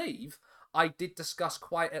I believe I did discuss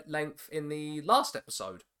quite at length in the last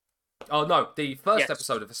episode. Oh, no, the first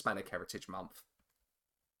episode of Hispanic Heritage Month.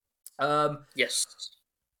 Yes.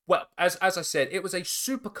 Well, as I said, it was a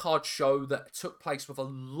supercard show that took place with a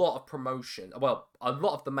lot of promotion. Well, a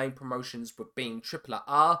lot of the main promotions were being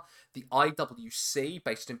AAA, the IWC,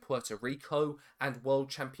 based in Puerto Rico, and World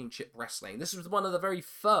Championship Wrestling. This was one of the very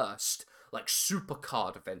first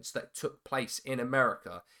supercard events that took place in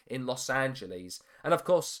America, in Los Angeles. And of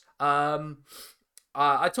course,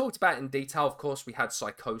 I talked about it in detail. Of course, we had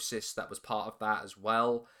Psychosis that was part of that as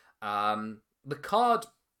well. The card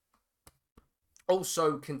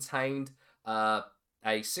also contained a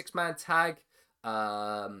 6-man tag,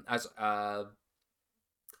 as I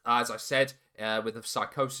said, with the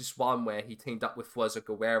Psychosis one where he teamed up with Fuerza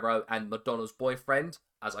Guerrero and Madonna's boyfriend.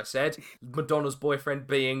 As I said, Madonna's boyfriend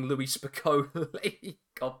being Luis Piccoli,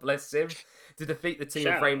 God bless him, to defeat the team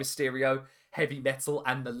of Rey Mysterio, Heavy Metal,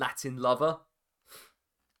 and the Latin Lover.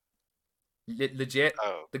 Legit,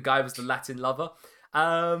 The guy was the Latin Lover.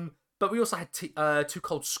 But we also had Too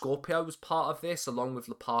Cold Scorpio was part of this, along with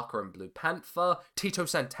La Parca and Blue Panther. Tito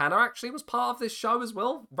Santana actually was part of this show as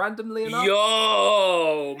well, randomly enough.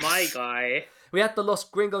 Yo, my guy. We had the Los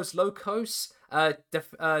Gringos Locos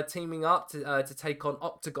teaming up to take on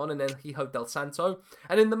Octagon and El Hijo del Santo.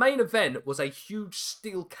 And in the main event was a huge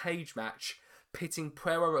steel cage match pitting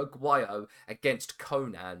Perro Aguayo against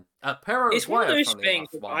Konnan. It's one of those things.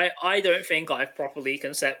 I don't think I've properly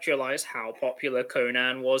conceptualized how popular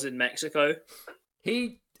Konnan was in Mexico.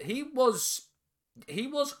 He was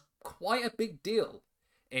quite a big deal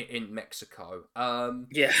in Mexico.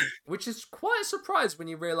 Yeah, which is quite a surprise when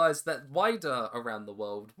you realize that wider around the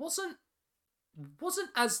world wasn't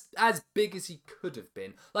as big as he could have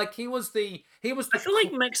been. He was the I feel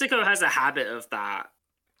like Mexico has a habit of that.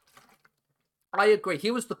 I agree.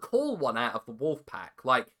 He was the cool one out of the wolf pack,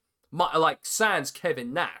 like sans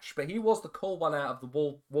Kevin Nash, but he was the cool one out of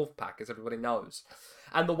the wolf pack, as everybody knows,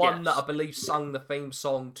 and the one that I believe sung the theme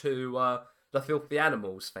song to the Filthy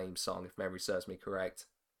Animals theme song, if memory serves me correct.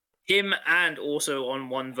 Him, and also on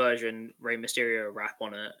one version, Rey Mysterio rap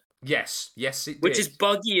on it. Yes, it did. Which is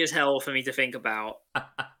buggy as hell for me to think about.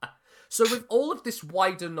 So with all of this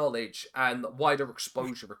wider knowledge and wider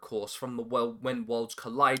exposure, of course, from the When Worlds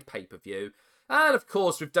Collide pay-per-view, and of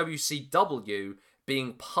course with WCW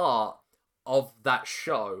being part of that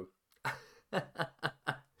show,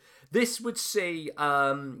 this would see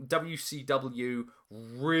WCW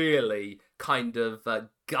really kind of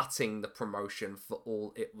gutting the promotion for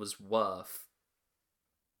all it was worth.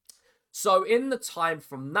 So in the time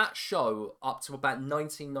from that show up to about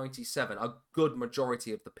 1997, a good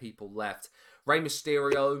majority of the people left. Rey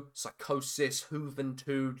Mysterio, Psychosis,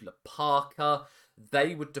 Juventud, La Parka,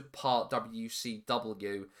 they would depart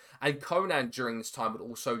WCW. And Konnan during this time would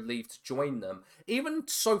also leave to join them. Even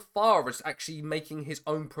so far as actually making his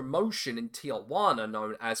own promotion in Tijuana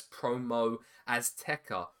known as Promo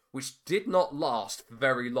Azteca, which did not last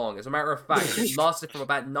very long. As a matter of fact, it lasted from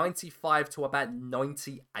about 95 to about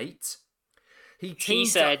 98. He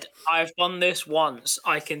said, I've done this once,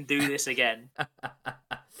 I can do this again.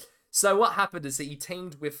 So what happened is that he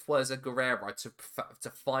teamed with Fuerza Guerrera to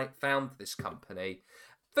found this company.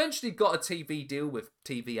 Eventually got a TV deal with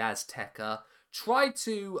TV Azteca. Tried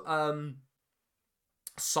to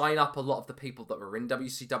sign up a lot of the people that were in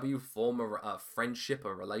WCW, form a friendship,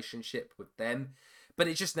 a relationship with them. But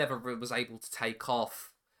it just never was able to take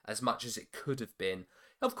off as much as it could have been.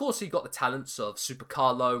 Of course, he got the talents of Super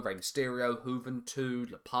Carlo, Rey Mysterio,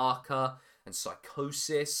 Juventud, La Parka, and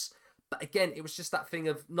Psychosis. But again, it was just that thing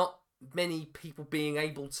of not many people being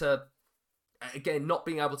able to, again, not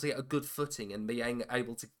being able to get a good footing and being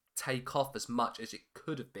able to take off as much as it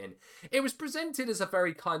could have been. It was presented as a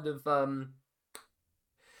very kind of,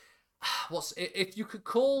 if you could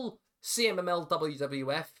call CMLL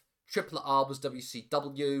WWF, AAA was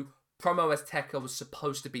WCW, Promo Azteca was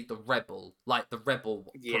supposed to be the Rebel, like the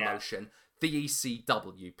Rebel promotion, the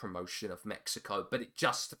ECW promotion of Mexico, but it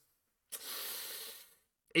just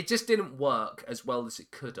didn't work as well as it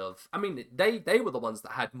could have. I mean, they were the ones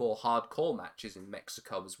that had more hardcore matches in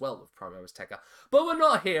Mexico as well with Promo Azteca. But we're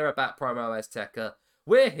not here about Promo Azteca.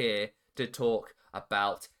 We're here to talk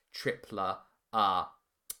about AAA.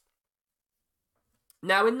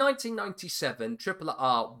 Now, in 1997,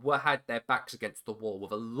 AAA had their backs against the wall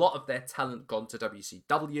with a lot of their talent gone to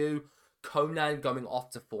WCW, Konnan going off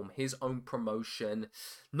to form his own promotion.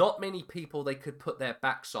 Not many people they could put their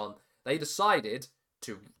backs on. They decided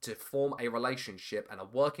to form a relationship and a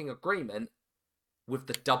working agreement with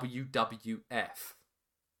the WWF.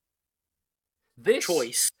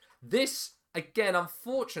 This, again,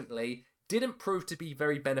 unfortunately, didn't prove to be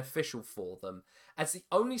very beneficial for them, as the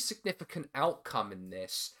only significant outcome in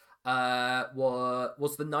this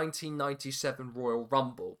was the 1997 Royal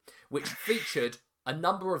Rumble, which featured a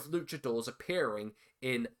number of luchadors appearing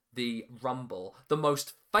in the Rumble. The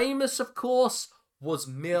most famous, of course, was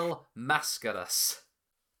Mil Mascaras,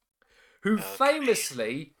 who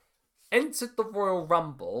famously entered the Royal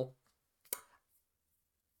Rumble,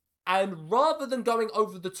 and rather than going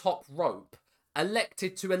over the top rope,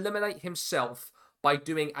 elected to eliminate himself by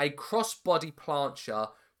doing a crossbody plancha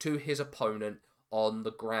to his opponent on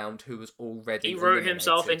the ground, who was already He wrote eliminated.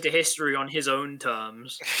 himself into history on his own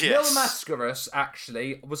terms. Mil Mascaras,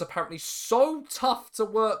 actually, was apparently so tough to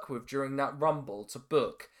work with during that Rumble to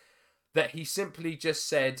book that he simply just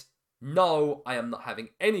said, no, I am not having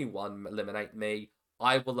anyone eliminate me.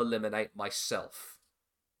 I will eliminate myself.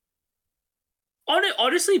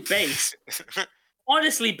 Honestly based.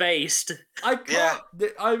 Honestly based. I can't. Yeah.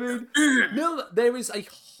 I mean, there is a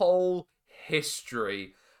whole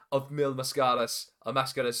history of Mil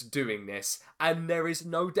Mascaras doing this, and there is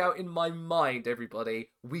no doubt in my mind, everybody,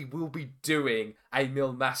 we will be doing a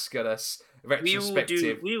Mil Mascaras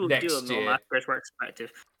retrospective we will next do a Mil year. Mascaras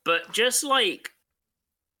retrospective, but just like,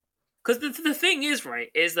 because the thing is, right,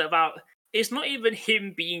 is that about. It's not even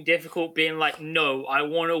him being difficult, being like, no, I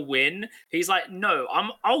want to win. He's like, no,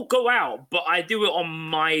 I'll go out, but I do it on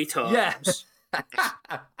my terms. Yeah.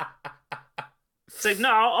 It's like,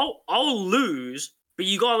 no, I'll lose, but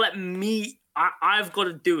you gotta let me. I've got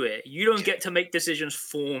to do it. You don't get to make decisions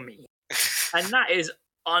for me, and that is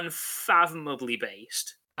unfathomably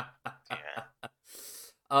based.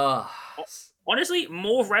 Honestly,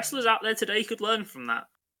 more wrestlers out there today could learn from that.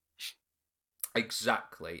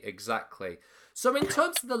 Exactly. So in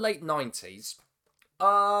terms of the late 90s, a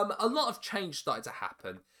lot of change started to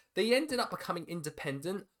happen. They ended up becoming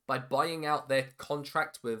independent by buying out their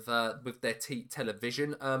contract with their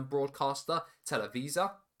television broadcaster,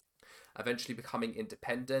 Televisa, eventually becoming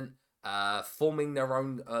independent, forming their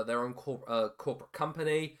own corporate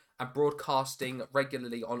company, and broadcasting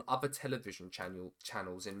regularly on other television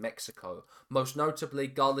channels in Mexico, most notably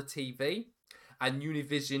Gala TV and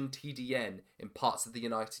Univision TDN in parts of the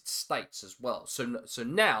United States as well. So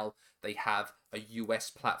now they have a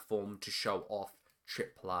US platform to show off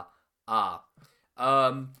AAA.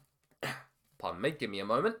 Pardon me, give me a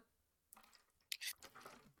moment.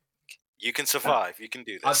 You can survive. You can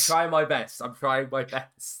do this. I'm trying my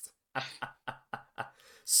best.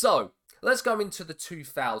 So, let's go into the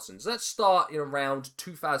 2000s. Let's start in around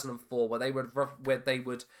 2004, where they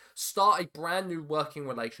would start a brand new working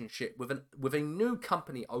relationship with a new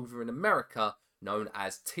company over in America known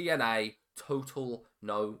as TNA, Total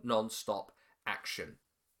Non-Stop Action.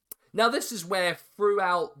 Now, this is where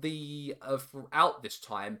throughout this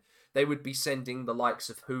time, they would be sending the likes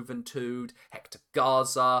of Juventud, Hector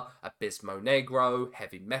Garza, Abismo Negro,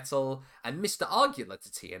 Heavy Metal, and Mr. Argula to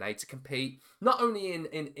TNA to compete not only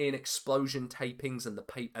in Explosion tapings and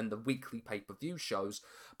the weekly pay-per-view shows,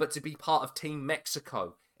 but to be part of Team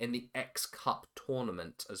Mexico in the X Cup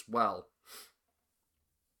tournament as well.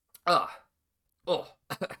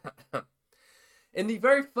 In the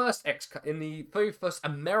very first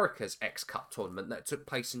America's X Cup tournament that took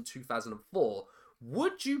place in 2004,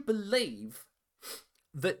 would you believe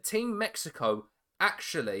that Team Mexico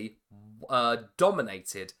actually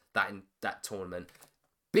dominated that tournament,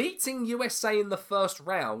 beating USA in the first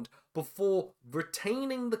round before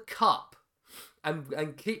retaining the cup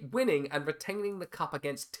and keep winning and retaining the cup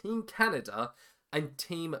against Team Canada and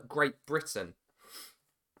Team Great Britain?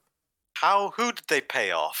 Who did they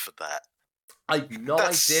pay off for that? I have no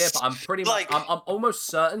idea, but I'm pretty much, I'm almost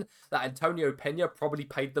certain that Antonio Pena probably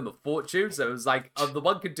paid them a fortune, so it was like, on the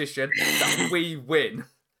one condition that we win.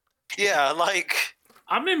 Yeah,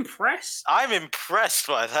 I'm impressed. I'm impressed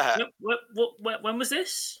by that. When was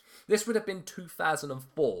this? This would have been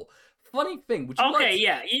 2004. Funny thing, would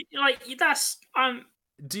you that's...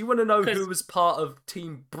 Do you want to know who was part of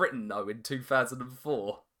Team Britain, though, in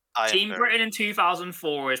 2004? Team Britain in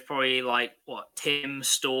 2004 is probably, Tim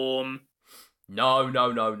Storm... No.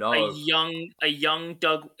 A young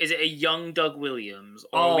Doug. Is it a young Doug Williams?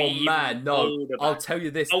 Or no. I'll tell you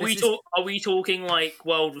this. Are we talking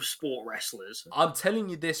World of Sport wrestlers? I'm telling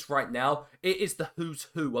you this right now. It is the who's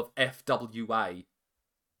who of FWA.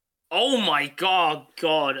 Oh my God!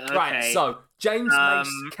 Okay. Right. So James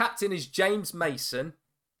Mason, captain is James Mason.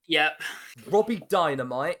 Yep. Robbie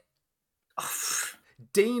Dynamite.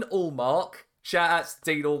 Dean Allmark. Shout out to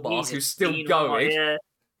Dean Allmark, who's still going. Yeah.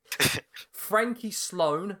 Frankie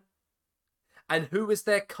Sloan, and who is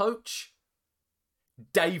their coach?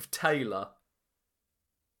 Dave Taylor.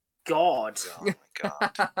 God. Oh my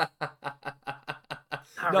God.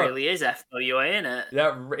 That really is FWA, isn't it?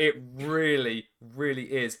 Yeah, it really,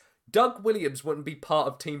 really is. Doug Williams wouldn't be part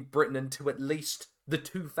of Team Britain until at least the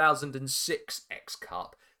 2006 X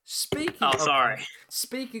Cup. Speaking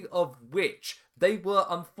of which, they were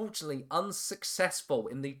unfortunately unsuccessful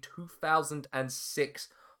in the 2006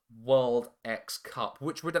 World X Cup,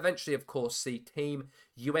 which would eventually, of course, see Team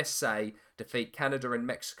USA defeat Canada and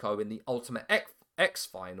Mexico in the Ultimate X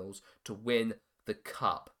Finals to win the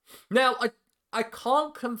cup. Now, I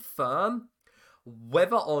can't confirm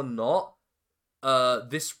whether or not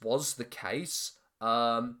this was the case,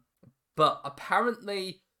 but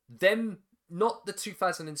apparently not the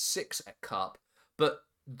 2006 Cup, but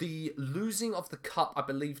the losing of the cup, I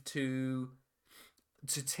believe, to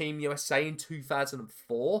Team USA in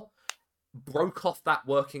 2004 broke off that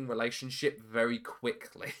working relationship very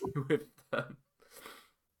quickly with them.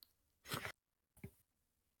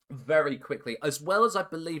 Very quickly. As well as I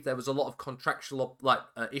believe there was a lot of contractual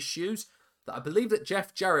issues that I believe that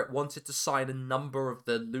Jeff Jarrett wanted to sign a number of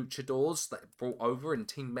the luchadors that it brought over in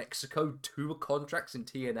Team Mexico to contracts in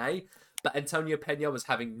TNA, but Antonio Pena was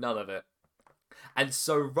having none of it. And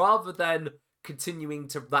so rather than continuing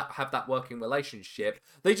to have that working relationship,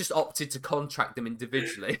 they just opted to contract them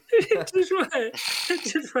individually. Just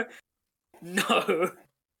went, no.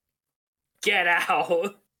 Get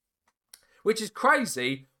out. Which is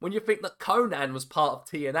crazy when you think that Konnan was part of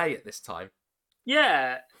TNA at this time.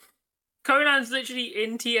 Yeah. Conan's literally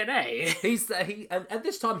in TNA. And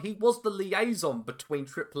this time he was the liaison between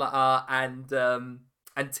AAA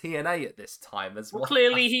and TNA at this time as well. Well,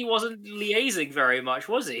 clearly he wasn't liaising very much,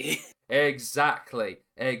 was he? Exactly.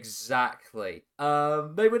 They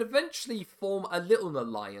would eventually form a little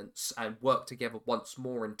alliance and work together once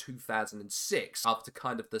more in 2006 after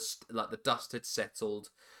kind of the dust had settled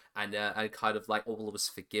and kind of all was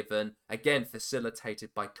forgiven. Again,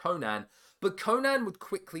 facilitated by Konnan. But Konnan would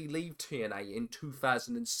quickly leave TNA in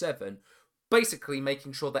 2007, basically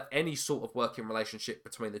making sure that any sort of working relationship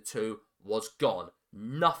between the two was gone.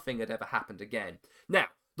 nothing had ever happened again. Now,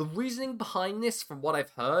 the reasoning behind this, from what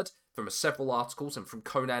I've heard from several articles and from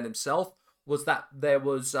Konnan himself, was that there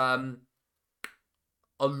was a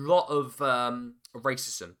lot of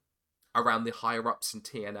racism around the higher-ups in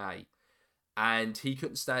TNA, and he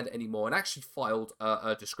couldn't stand it anymore, and actually filed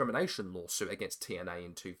a discrimination lawsuit against TNA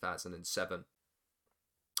in 2007,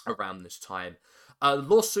 around this time. The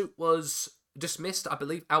lawsuit was dismissed, I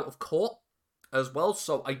believe, out of court as well,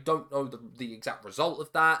 so I don't know the exact result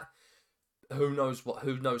of that.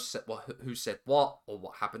 Who said what, or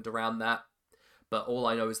what happened around that. But all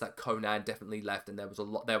I know is that Konnan definitely left, and there was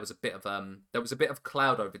a bit of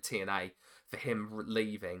cloud over TNA for him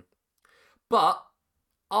leaving. But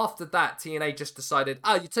after that, TNA just decided,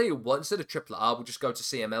 you tell you what, instead of AAA, we'll just go to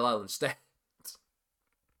CMLL instead.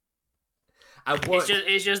 And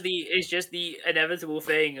it's just the inevitable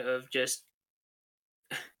thing of just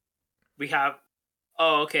we have.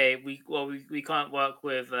 Oh, okay. We can't work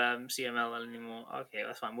with CMLL anymore. Okay,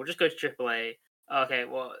 that's fine. We'll just go to AAA. Okay,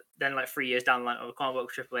 well then, like 3 years down the line, we can't work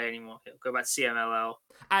with AAA anymore. Okay, we'll go back to CMLL.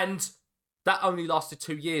 And that only lasted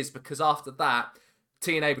 2 years, because after that,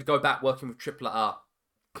 TNA would go back working with AAA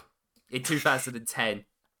in 2010.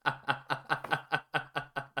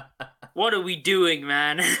 What are we doing,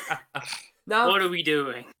 man? What are we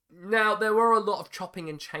doing? Now, there were a lot of chopping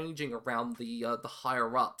and changing around the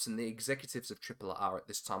higher-ups and the executives of AAA at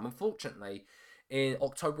this time. Unfortunately, in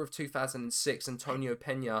October of 2006, Antonio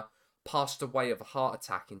Pena passed away of a heart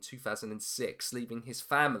attack in 2006, leaving his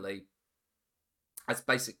family as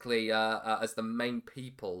basically as the main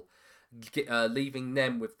people, leaving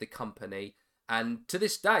them with the company. And to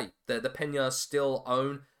this day, the Peñas still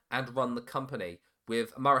own and run the company,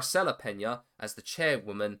 with Maricela Pena as the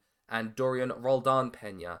chairwoman and Dorian Roldan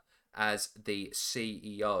Pena as the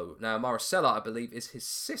CEO. Now, Maricela, I believe, is his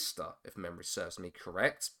sister, if memory serves me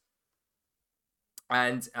correct.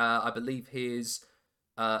 And I believe his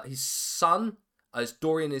son, as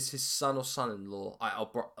Dorian is his son or son-in-law.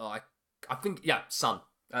 I think, yeah, son.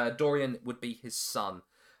 Dorian would be his son.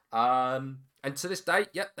 And to this day,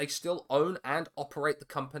 they still own and operate the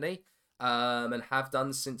company, and have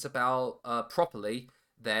done since about, properly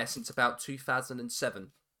there, since about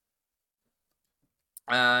 2007.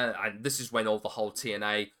 And this is when all the whole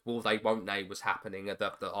TNA, will they, won't they, was happening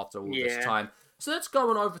after all this time. So let's go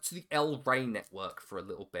on over to the El Rey network for a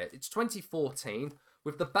little bit. It's 2014,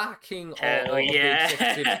 with the backing of the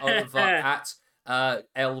executives over at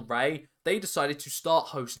El Rey. They decided to start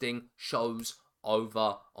hosting shows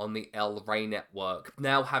over on the El Rey network,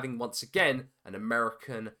 now having once again an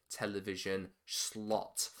American television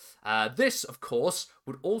slot. This, of course,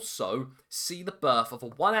 would also see the birth of a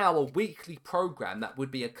 1-hour weekly program that would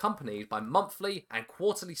be accompanied by monthly and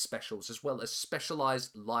quarterly specials, as well as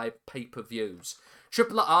specialized live pay-per-views.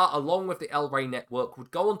 AAA, along with the El Rey network, would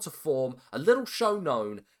go on to form a little show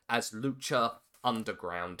known as Lucha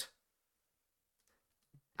Underground.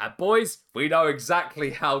 And boys, we know exactly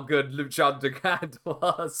how good Lucha Underground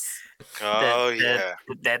was.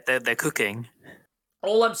 They're cooking.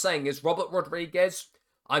 All I'm saying is, Robert Rodriguez,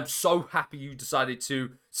 I'm so happy you decided to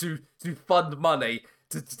fund money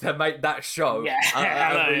to make that show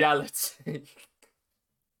a reality.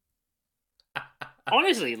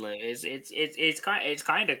 Honestly, Liz, it's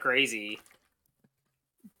kind of crazy,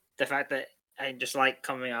 the fact that, and just like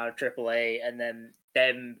coming out of AAA and then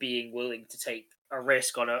them being willing to take a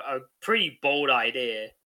risk on a pretty bold idea.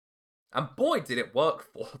 And boy, did it work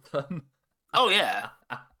for them. Oh yeah.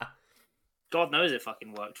 God knows it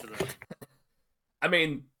fucking worked for them. I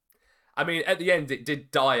mean, at the end, it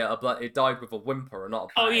did die it died with a whimper and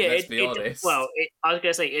not a bang, let's be honest. I was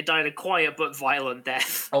gonna say it died a quiet but violent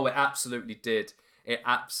death. Oh, it absolutely did. It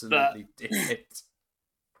absolutely did.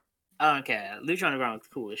 I don't care. Lucha Underground was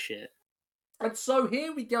cool as shit. And so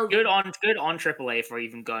here we go. Good on AAA for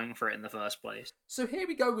even going for it in the first place. So here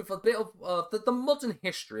we go with a bit of the modern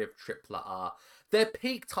history of AAA. Their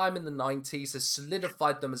peak time in the 90s has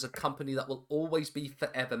solidified them as a company that will always be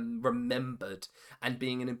forever remembered and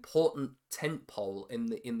being an important tentpole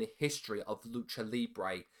in the history of Lucha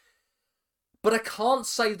Libre. But I can't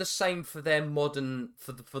say the same for their modern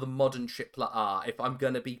for the modern AAA, if I'm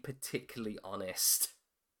going to be particularly honest.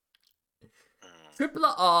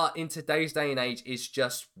 AAA in today's day and age is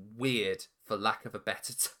just weird, for lack of a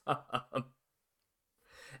better term.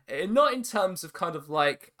 Not in terms of kind of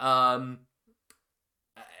like, in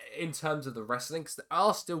terms of the wrestling, because there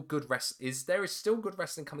are still good there is still good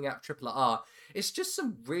wrestling coming out of AAA. It's just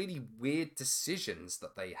some really weird decisions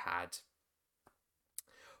that they had.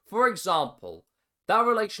 For example, that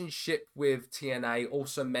relationship with TNA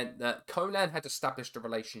also meant that Konnan had established a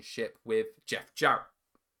relationship with Jeff Jarrett.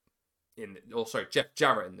 Jeff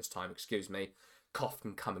Jarrett in this time, excuse me,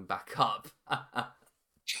 coughing coming back up.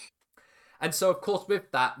 And so, of course,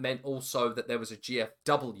 with that meant also that there was a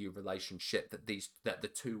GFW relationship that the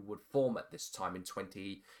two would form at this time in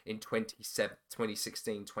 2016,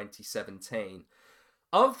 2017.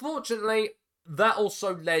 Unfortunately, that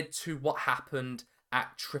also led to what happened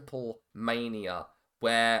at Triple Mania,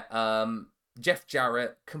 where Jeff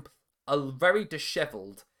Jarrett, very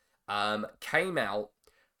disheveled, came out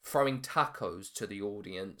throwing tacos to the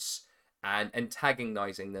audience and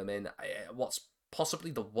antagonizing them in what's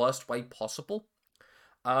possibly the worst way possible.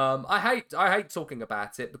 I hate talking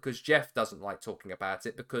about it because Jeff doesn't like talking about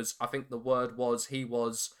it, because I think the word was he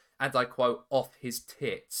was, and I quote, off his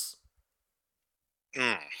tits.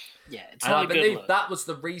 Yeah, it's and not I a good believe look. that was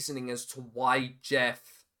the reasoning as to why Jeff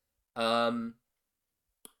went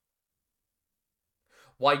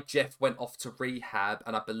off to rehab,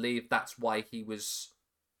 and I believe that's why he was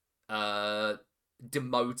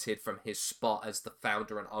demoted from his spot as the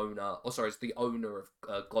founder and owner, as the owner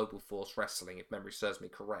of Global Force Wrestling, if memory serves me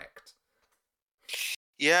correct.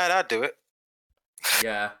 Yeah, that'd do it.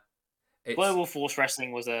 Yeah. Global Force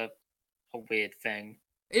Wrestling was a weird thing.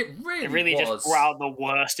 It really was. Just brought out the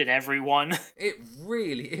worst in everyone. It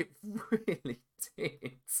really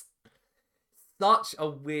did. Such a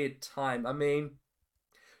weird time. I mean,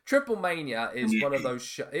 Triple Mania is one of those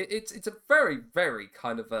shows. It's a very, very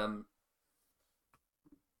kind of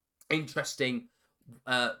interesting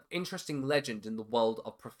legend in the world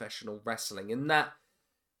of professional wrestling, in that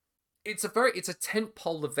it's a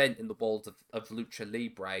tentpole event in the world of Lucha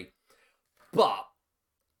Libre, but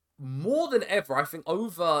more than ever, I think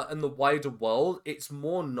over in the wider world, it's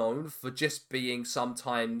more known for just being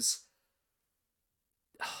sometimes,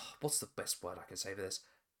 what's the best word I can say for this?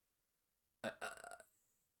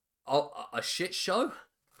 A shit show?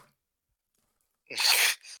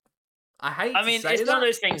 I mean, it's one of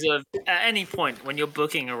those things of, at any point when you're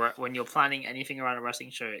when you're planning anything around a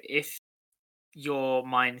wrestling show, if your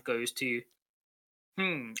mind goes to,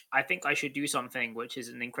 I think I should do something which is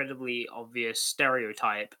an incredibly obvious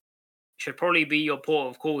stereotype, should probably be your port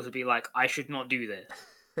of call to be like, I should not do this.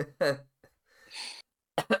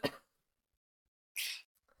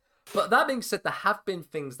 But that being said, there have been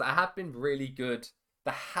things that have been really good.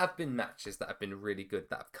 There have been matches that have been really good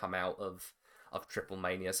that have come out of Triple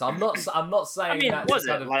Mania. So I'm not saying that to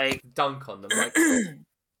kind of dunk on them, like,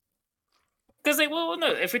 because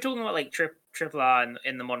no, if we're talking about like Triple R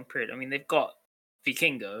in the modern period, I mean, they've got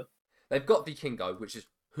Vikingo. They've got Vikingo,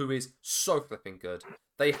 who is so flipping good.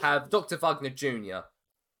 They have Dr. Wagner Jr.,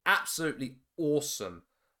 absolutely awesome.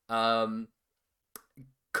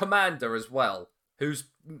 Commander as well, who's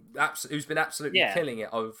been absolutely killing it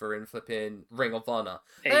over in flipping Ring of Honor.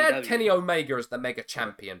 They had Kenny Omega as the Mega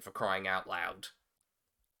Champion, for crying out loud.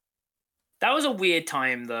 That was a weird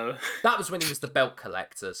time, though. That was when he was the belt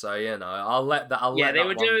collector, so I'll let that. They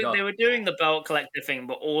were doing the belt collector thing,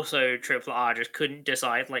 but also Triple R just couldn't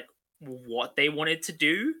decide like what they wanted to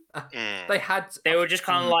do. They were just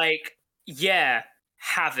kind of like, yeah,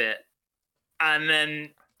 have it, and then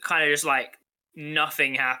kind of just like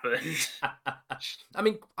nothing happened. I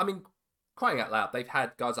mean, crying out loud, they've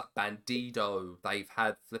had guys like Bandido. They've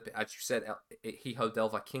had as you said, Hijo del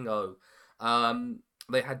Vikingo.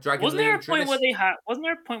 They had Dragon. Wasn't there a point where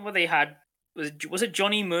they had? Was it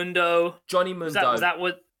Johnny Mundo? Johnny Mundo. Was that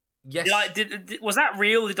what? Yes. Was that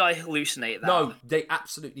real? Or did I hallucinate that? No, they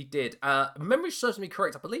absolutely did. Memory serves me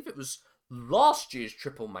correct. I believe it was last year's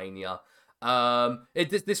Triple Mania.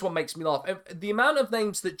 This one makes me laugh. The amount of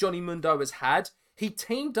names that Johnny Mundo has had. He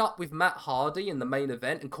teamed up with Matt Hardy in the main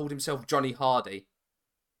event and called himself Johnny Hardy.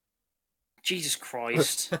 Jesus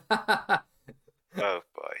Christ. Oh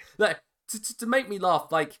boy. Like, to make me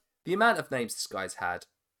laugh, like, the amount of names this guy's had.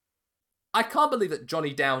 I can't believe that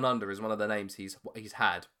Johnny Down Under is one of the names he's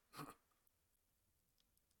had.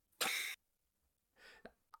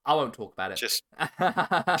 I won't talk about it. Just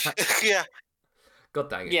yeah. God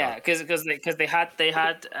dang it. Yeah, because they had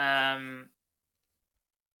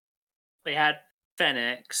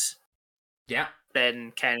Phoenix. Yeah.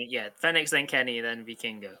 Then Kenny. Yeah, Phoenix, then Kenny, then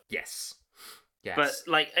Vikingo. Yes. But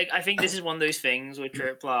like, I think this is one of those things with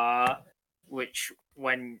Triple R, which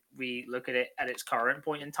when we look at it at its current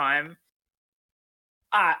point in time,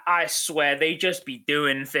 I swear they just be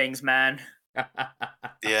doing things, man.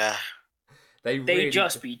 Yeah. They really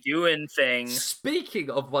just be doing things.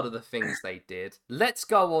 Speaking of one of the things they did, let's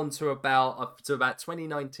go on to about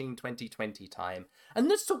 2019, 2020 time. And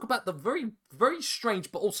let's talk about the very, very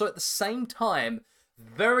strange, but also at the same time,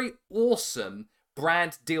 very awesome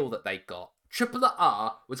brand deal that they got. Triple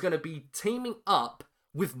R was going to be teaming up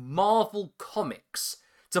with Marvel Comics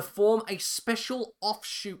to form a special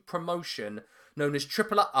offshoot promotion known as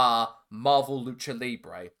AAA Marvel Lucha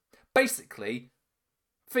Libre. Basically,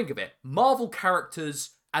 think of it, Marvel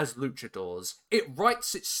characters as luchadors. It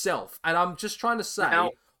writes itself, and I'm just trying to say,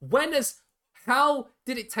 Now, how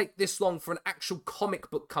did it take this long for an actual comic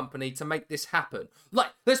book company to make this happen?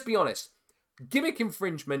 Like, let's be honest, gimmick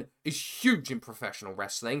infringement is huge in professional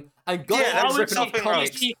wrestling, and that's ripping off nothing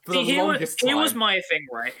comics right. for the longest time. Here was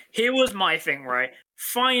my thing, right?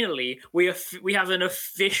 Finally, we have an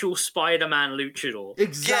official Spider-Man luchador.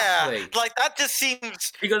 Exactly. Yeah, like that just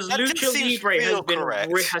seems Because that Lucha just seems Libre real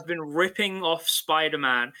correct. has been ripping off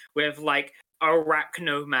Spider-Man with like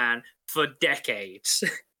Arachno Man for decades.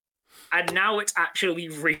 And now it's actually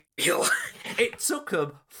real. It took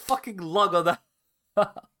them fucking longer than...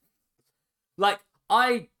 Like,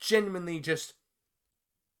 I genuinely just...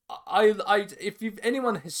 if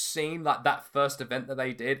anyone has seen like that first event that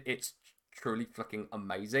they did, it's truly fucking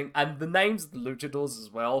amazing. And the names of the luchadors as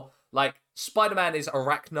well. Like, Spider-Man is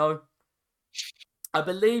Arachno. I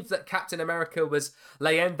believe that Captain America was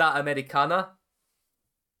Leyenda Americana.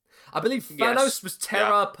 I believe Thanos was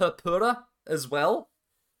Terra Purpura as well.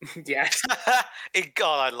 Yes.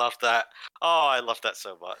 God, I love that. Oh, I love that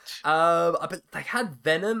so much. But they had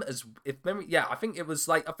Venom as I think it was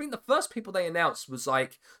like, I think the first people they announced was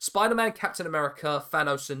like Spider-Man, Captain America,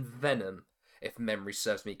 Thanos, and Venom, if memory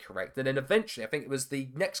serves me correct. And then eventually, I think it was the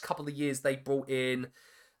next couple of years they brought in,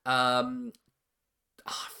 I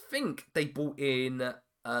think they brought in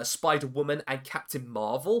Spider-Woman and Captain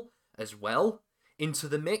Marvel as well into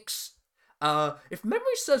the mix. If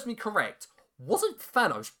memory serves me correct, wasn't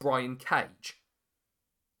Thanos Brian Cage?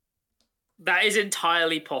 That is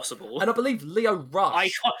entirely possible. And I believe Leo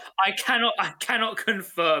Rush. I cannot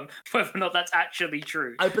confirm whether or not that's actually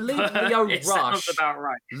true. I believe Leo it Rush. Sounds about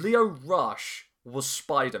right. Leo Rush was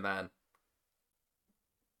Spider-Man.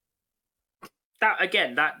 That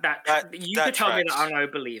again, that you could tell me that I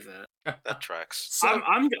don't believe it. That tracks. So,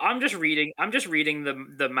 I'm just reading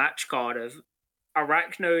the match card of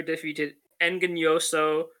Arachno defeated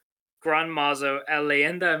Engañoso, Gran Mazo, El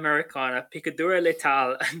Leyenda Americana, Picadura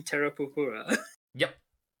Letal, and Terra Purpura. Yep.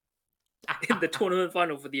 In the tournament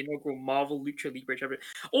final for the inaugural Marvel Lucha Libre Championship.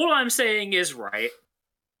 All I'm saying is, right,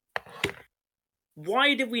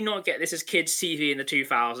 why did we not get this as kids' TV in the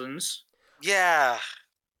 2000s? Yeah,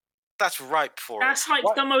 that's ripe for That's it.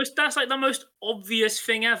 like the most obvious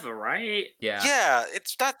thing ever, right? Yeah. Yeah,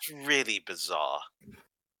 that's really bizarre.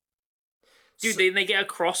 Dude, they get a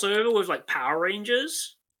crossover with like Power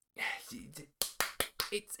Rangers.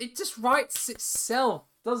 It just writes itself,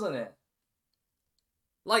 doesn't it?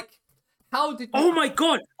 Like, how did... Oh my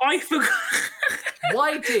god, I forgot.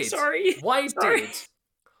 Why did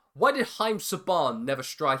Haim Saban never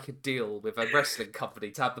strike a deal with a wrestling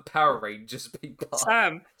company to have the Power Rangers be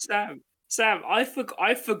part? Sam, I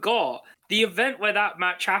forgot the event where that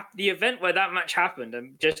match happened,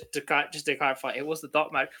 and just to clarify, it was the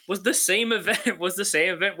dark match. Was the same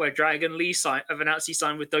event where Dragon Lee announced he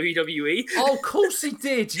signed with WWE? Oh, of course he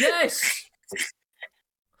did. Yes.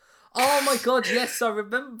 Oh my god, yes, I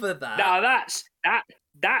remember that. Now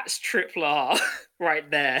that's Triple R right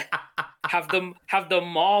there. Have the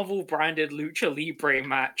Marvel branded Lucha Libre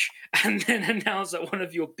match, and then announce that one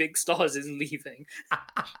of your big stars is leaving.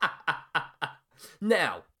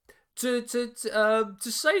 Now, to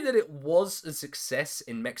say that it was a success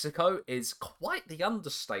in Mexico is quite the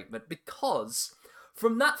understatement, because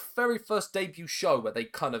from that very first debut show where they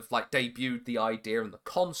kind of like debuted the idea and the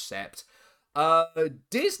concept,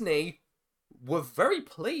 Disney were very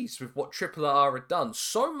pleased with what AAA had done.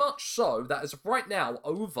 So much so that as of right now,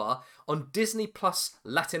 over on Disney Plus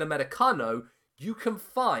Latin Americano, you can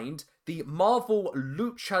find the Marvel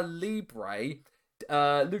Lucha Libre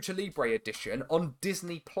edition on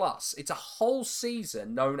Disney Plus. It's a whole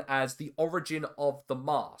season known as The Origin of the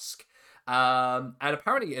Mask. And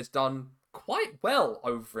apparently it's done quite well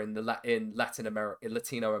over in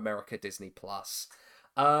Latino America Disney Plus.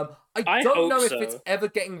 I don't know if it's ever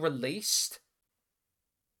getting released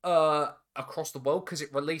across the world, because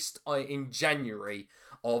it released in January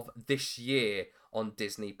of this year on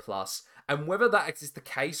Disney Plus, and whether that is the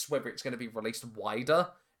case, whether it's going to be released wider,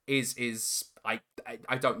 is I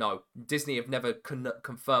don't know. Disney have never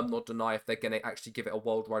confirmed nor deny if they're going to actually give it a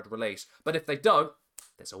worldwide release. But if they don't,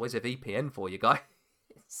 there's always a VPN for you guys.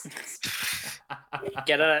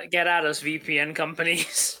 Get at us, VPN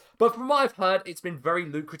companies. But from what I've heard, it's been very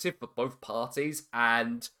lucrative for both parties,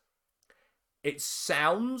 and it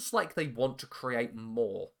sounds like they want to create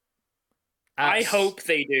more. I hope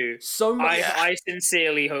they do. So much. I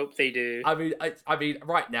sincerely hope they do. I mean,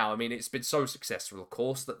 right now, it's been so successful, of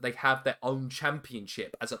course, that they have their own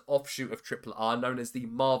championship as an offshoot of AAA, known as the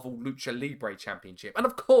Marvel Lucha Libre Championship. And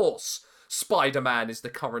of course, Spider-Man is the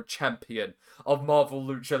current champion of Marvel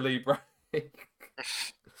Lucha Libre.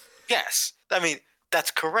 Yes,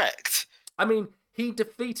 that's correct. He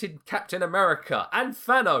defeated Captain America and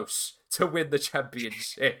Thanos to win the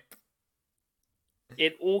championship.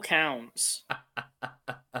 It all counts.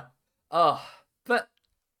 But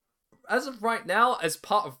as of right now, as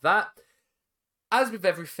part of that, as with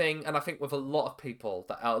everything, and I think with a lot of people,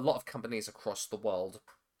 a lot of companies across the world,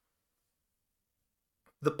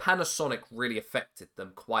 the Panasonic really affected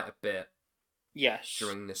them quite a bit. Yes.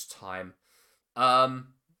 During this time. Of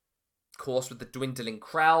course, with the dwindling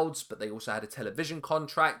crowds, but they also had a television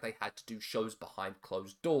contract. They had to do shows behind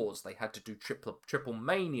closed doors. They had to do Triple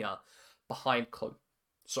Mania behind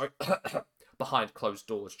behind closed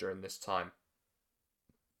doors during this time.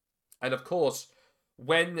 And of course,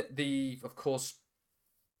 when it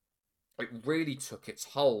really took its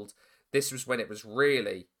hold, this was when it was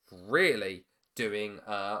really, really doing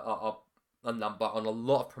a number on a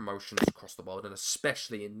lot of promotions across the world, and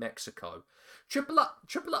especially in Mexico.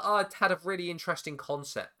 AAA had a really interesting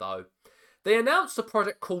concept, though. They announced a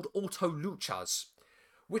project called Auto Luchas,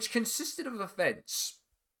 which consisted of events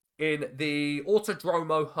in the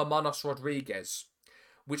Autodromo Hermanos Rodriguez,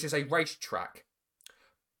 which is a racetrack.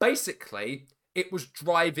 Basically, it was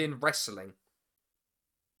drive-in wrestling.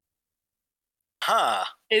 Huh.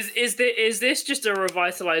 Is this just a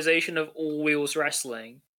revitalization of all wheels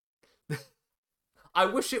wrestling? I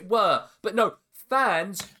wish it were, but no,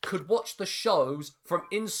 fans could watch the shows from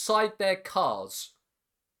inside their cars.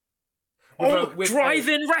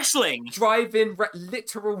 Drive-in wrestling!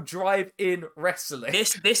 Literal drive-in wrestling.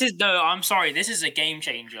 This is, no, I'm sorry, this is a game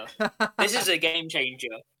changer. This is a game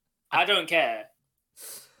changer. I don't care.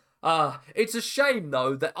 It's a shame,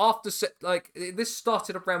 though, that this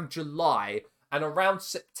started around July, and around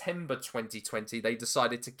September 2020, they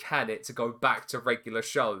decided to can it to go back to regular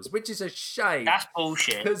shows, which is a shame. That's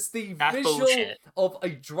bullshit. Because the visual of a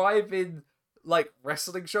drive-in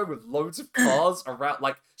wrestling show with loads of cars around,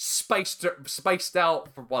 spaced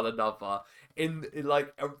out from one another in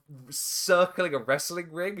circling a wrestling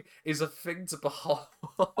ring is a thing to behold.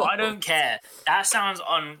 I don't care. That sounds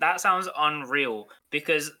unreal,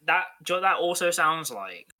 because that also sounds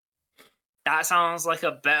like. That sounds like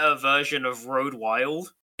a better version of Road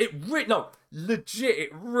Wild. Legit, it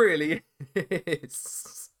really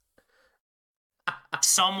is.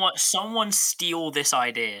 Someone steal this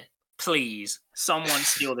idea, please. Someone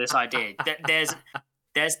steal this idea. There's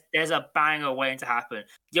a banger waiting to happen.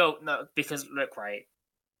 Yo, no, because look, right.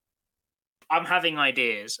 I'm having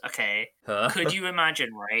ideas. Okay, Could you imagine,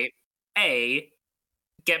 right?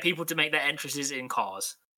 Get people to make their entrances in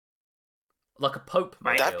cars. Like a Pope,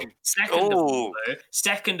 right? Second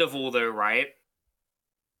of all, though, right?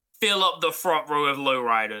 Fill up the front row of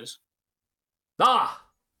lowriders.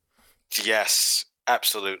 Yes,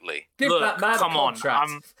 absolutely. Give that man come a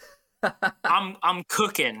contract. On, I'm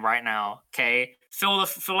cooking right now. Okay, fill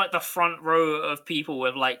the front row of people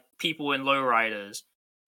with people in lowriders.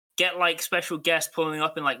 Get special guests pulling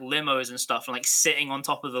up in limos and stuff, and sitting on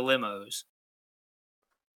top of the limos.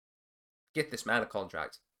 Get this man a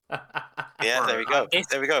contract. Yeah, there we go.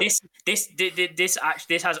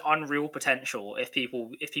 This has unreal potential if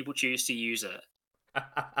people choose to use it.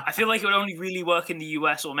 I feel like it would only really work in the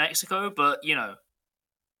US or Mexico, but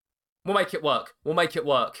we'll make it work.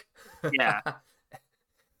 Yeah.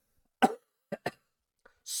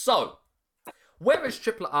 So, where is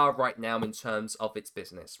AAA right now in terms of its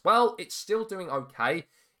business? Well, it's still doing okay.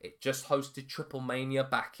 It just hosted Triple Mania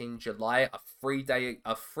back in July, a free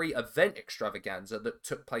event extravaganza that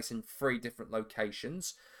took place in 3 different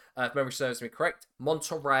locations. If memory serves me correct,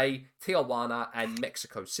 Monterrey, Tijuana, and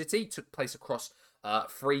Mexico City took place across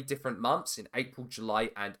 3 different months in April, July,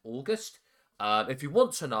 and August. If you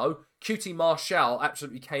want to know, QT Marshall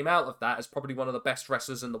absolutely came out of that as probably one of the best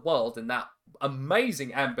wrestlers in the world in that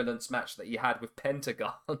amazing ambulance match that he had with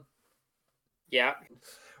Pentagon. Yeah.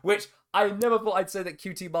 Which I never thought I'd say that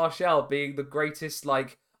QT Marshall being the greatest,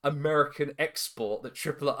 American export that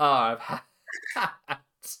AAA have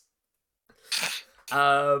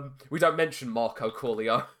had. We don't mention Marco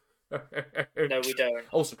Corleo. No, we don't.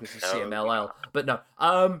 Also because he's CMLL. But no.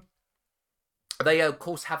 They, of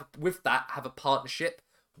course, have a partnership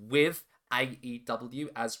with AEW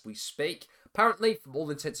as we speak. Apparently, for all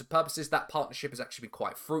intents and purposes, that partnership has actually been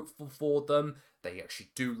quite fruitful for them. They actually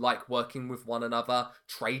do like working with one another,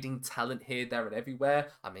 trading talent here, there, and everywhere.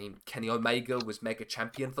 I mean, Kenny Omega was mega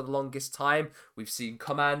champion for the longest time. We've seen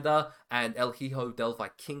Commander and El Hijo del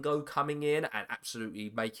Vikingo coming in and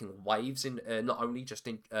absolutely making waves in not only just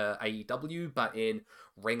in AEW, but in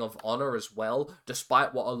Ring of Honor as well,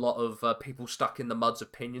 despite what a lot of people stuck in the mud's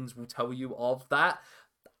opinions will tell you of that.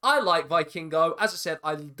 I like Vikingo. As I said,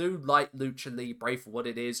 I do like Lucha Libre for what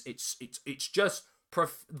it is. It's just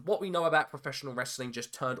what we know about professional wrestling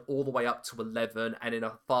just turned all the way up to 11 and in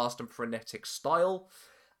a fast and frenetic style.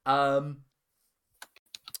 And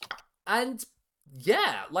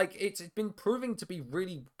yeah, like it's been proving to be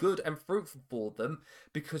really good and fruitful for them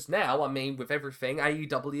because now, I mean, with everything,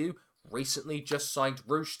 AEW recently just signed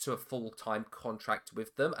Roosh to a full-time contract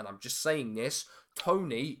with them, and I'm just saying this,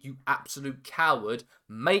 Tony, you absolute coward,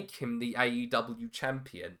 make him the AEW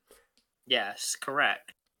champion. Yes,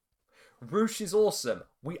 correct. Roosh is awesome.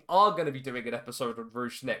 We are going to be doing an episode on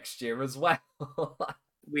Roosh next year as well.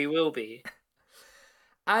 We will be.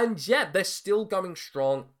 And yeah, they're still going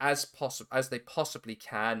strong as they possibly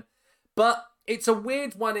can. But it's a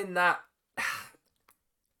weird one in that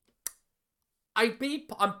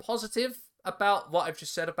I'm positive about what I've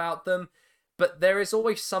just said about them, but there is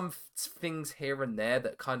always some things here and there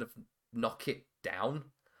that kind of knock it down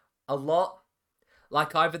a lot.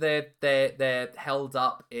 Like either they're held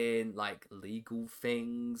up in like legal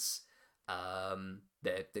things,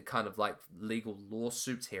 they're kind of like legal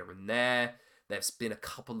lawsuits here and there. There's been a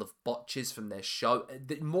couple of botches from their show.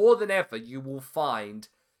 More than ever, you will find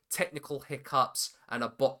technical hiccups and a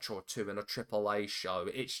botch or two in a AAA show.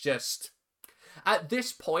 It's just at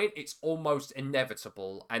this point, it's almost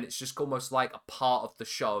inevitable, and it's just almost like a part of the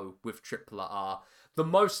show with AAA. The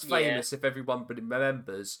most famous, if everyone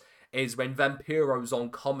remembers, is when Vampiro's on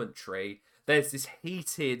commentary. There's this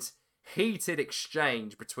heated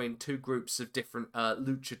exchange between two groups of different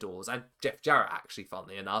luchadors, and Jeff Jarrett, actually,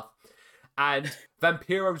 funnily enough. And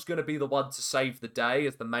Vampiro's going to be the one to save the day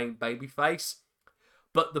as the main babyface.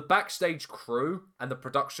 But the backstage crew and the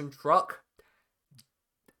production truck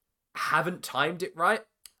haven't timed it right,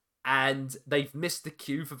 and they've missed the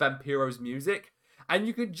cue for Vampiro's music. And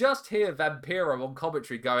you could just hear Vampiro on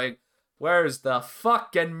commentary going, "Where's the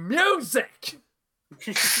fucking music?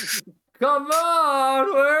 Come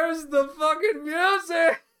on, where's the fucking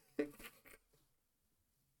music?"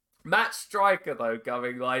 Matt Striker, though,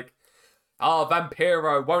 going like, "Oh,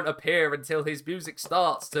 Vampiro won't appear until his music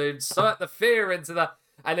starts to insert the fear into the..."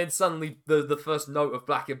 And then suddenly the first note of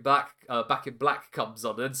Back in Black comes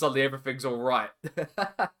on, and suddenly everything's all right.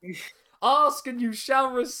 Ask and you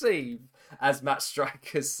shall receive, as Matt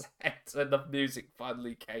Striker said when the music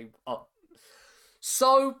finally came on.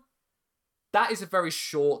 So that is a very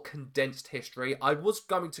short, condensed history. I was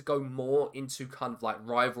going to go more into kind of like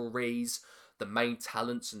rivalries, the main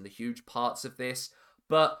talents, and the huge parts of this,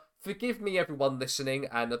 but forgive me, everyone listening,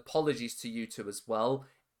 and apologies to you two as well.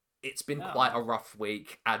 It's been quite a rough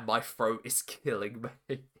week, and my throat is killing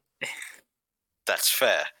me. That's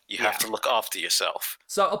fair. You have to look after yourself.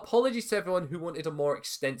 So apologies to everyone who wanted a more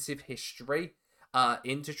extensive history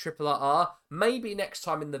into AAA. Maybe next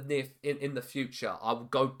time in the future, I will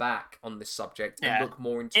go back on this subject and look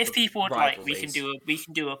more into. If people would like, we can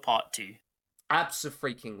do a part 2.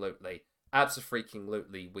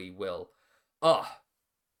 Abso-freaking-lutely, we will. There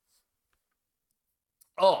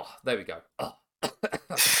we go.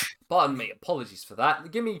 Pardon me, apologies for that.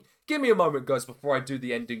 Give me a moment, guys, before I do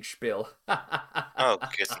the ending spiel. Oh,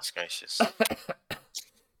 goodness gracious.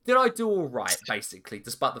 Did I do all right, basically,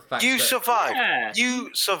 despite the fact you that... survived. Yeah.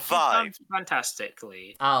 You survived.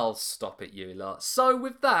 Fantastically. I'll stop it, you lot. So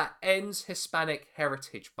with that, ends Hispanic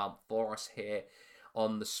Heritage Month for us here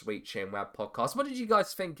on the Sweet Chin Web podcast. What did you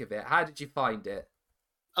guys think of it? How did you find it?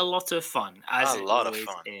 A lot of fun, as it always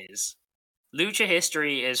is. Lucha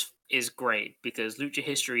history is great because lucha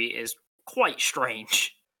history is quite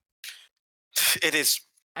strange. It is.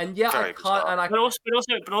 And yeah, very bizarre.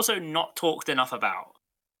 But also not talked enough about.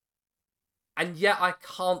 And yet I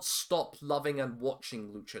can't stop loving and watching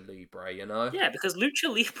Lucha Libre, you know? Yeah, because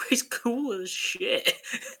Lucha Libre is cool as shit.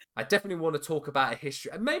 I definitely want to talk about a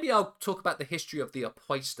history. And maybe I'll talk about the history of the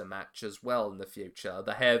Apuesta match as well in the future.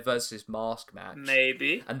 The hair versus mask match.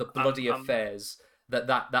 Maybe. And the bloody affairs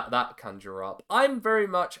that conjure up.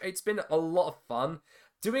 It's been a lot of fun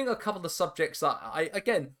doing a couple of subjects that I,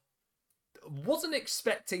 again, wasn't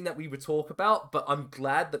expecting that we would talk about, but I'm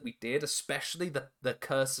glad that we did, especially the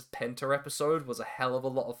Curse of Penta episode was a hell of a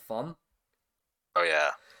lot of fun. Oh,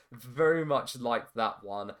 yeah. Very much like that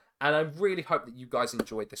one. And I really hope that you guys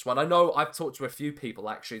enjoyed this one. I know I've talked to a few people,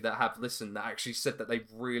 actually, that have listened that actually said that they've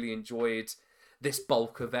really enjoyed this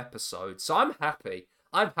bulk of episodes. So I'm happy.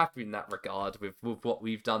 I'm happy in that regard with what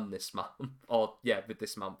we've done this month. With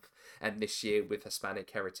this month and this year with Hispanic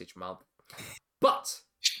Heritage Month. But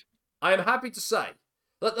I am happy to say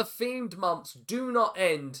that the themed months do not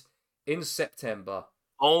end in September.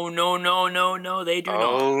 Oh, no, they do not.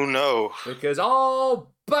 Oh, no. Because, oh,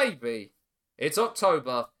 baby, it's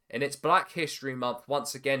October, and it's Black History Month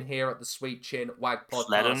once again here at the Sweet Chin Wag Podcast.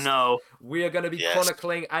 Let them know. We are going to be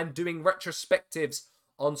chronicling and doing retrospectives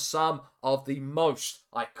on some of the most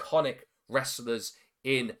iconic wrestlers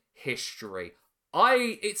in history.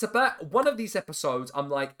 It's about one of these episodes, I'm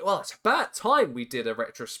like, well, it's about time we did a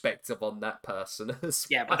retrоспective on that person as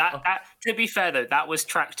well. But that to be fair though, that was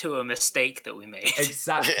track to a mistake that we made.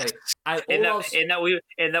 Exactly. And in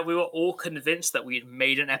that we were all convinced that we had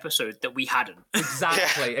made an episode that we hadn't.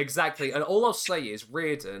 Exactly. And all I'll say is,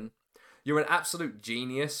 Riordan, you're an absolute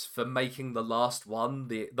genius for making the last one,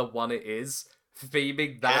 the one it is,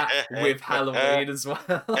 theming that with Halloween as well.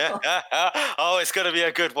 Oh, it's going to be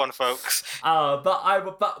a good one, folks.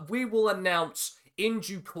 But we will announce in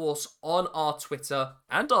due course on our Twitter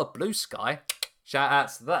and our Blue Sky. Shout out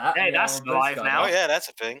to that. Hey, that's live now. Oh yeah, that's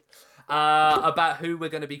a thing. About who we're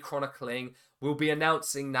going to be chronicling. We'll be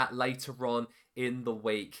announcing that later on in the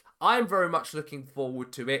week. I'm very much looking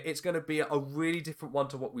forward to it. It's going to be a really different one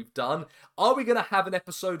to what we've done. Are we going to have an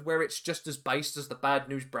episode where it's just as based as the Bad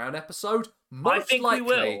News Brown episode? Most likely. We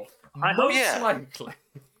will. Most likely.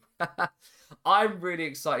 I'm really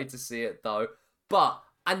excited to see it though. But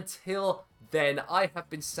until then, I have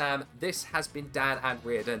been Sam, this has been Dan and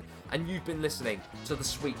Riordan, and you've been listening to the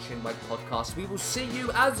Sweet Chin Wag Podcast. We will see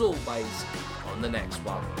you, as always, on the next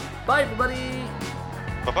one. Bye, everybody!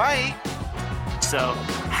 Bye-bye! So,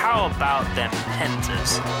 how about them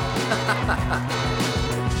Pentas?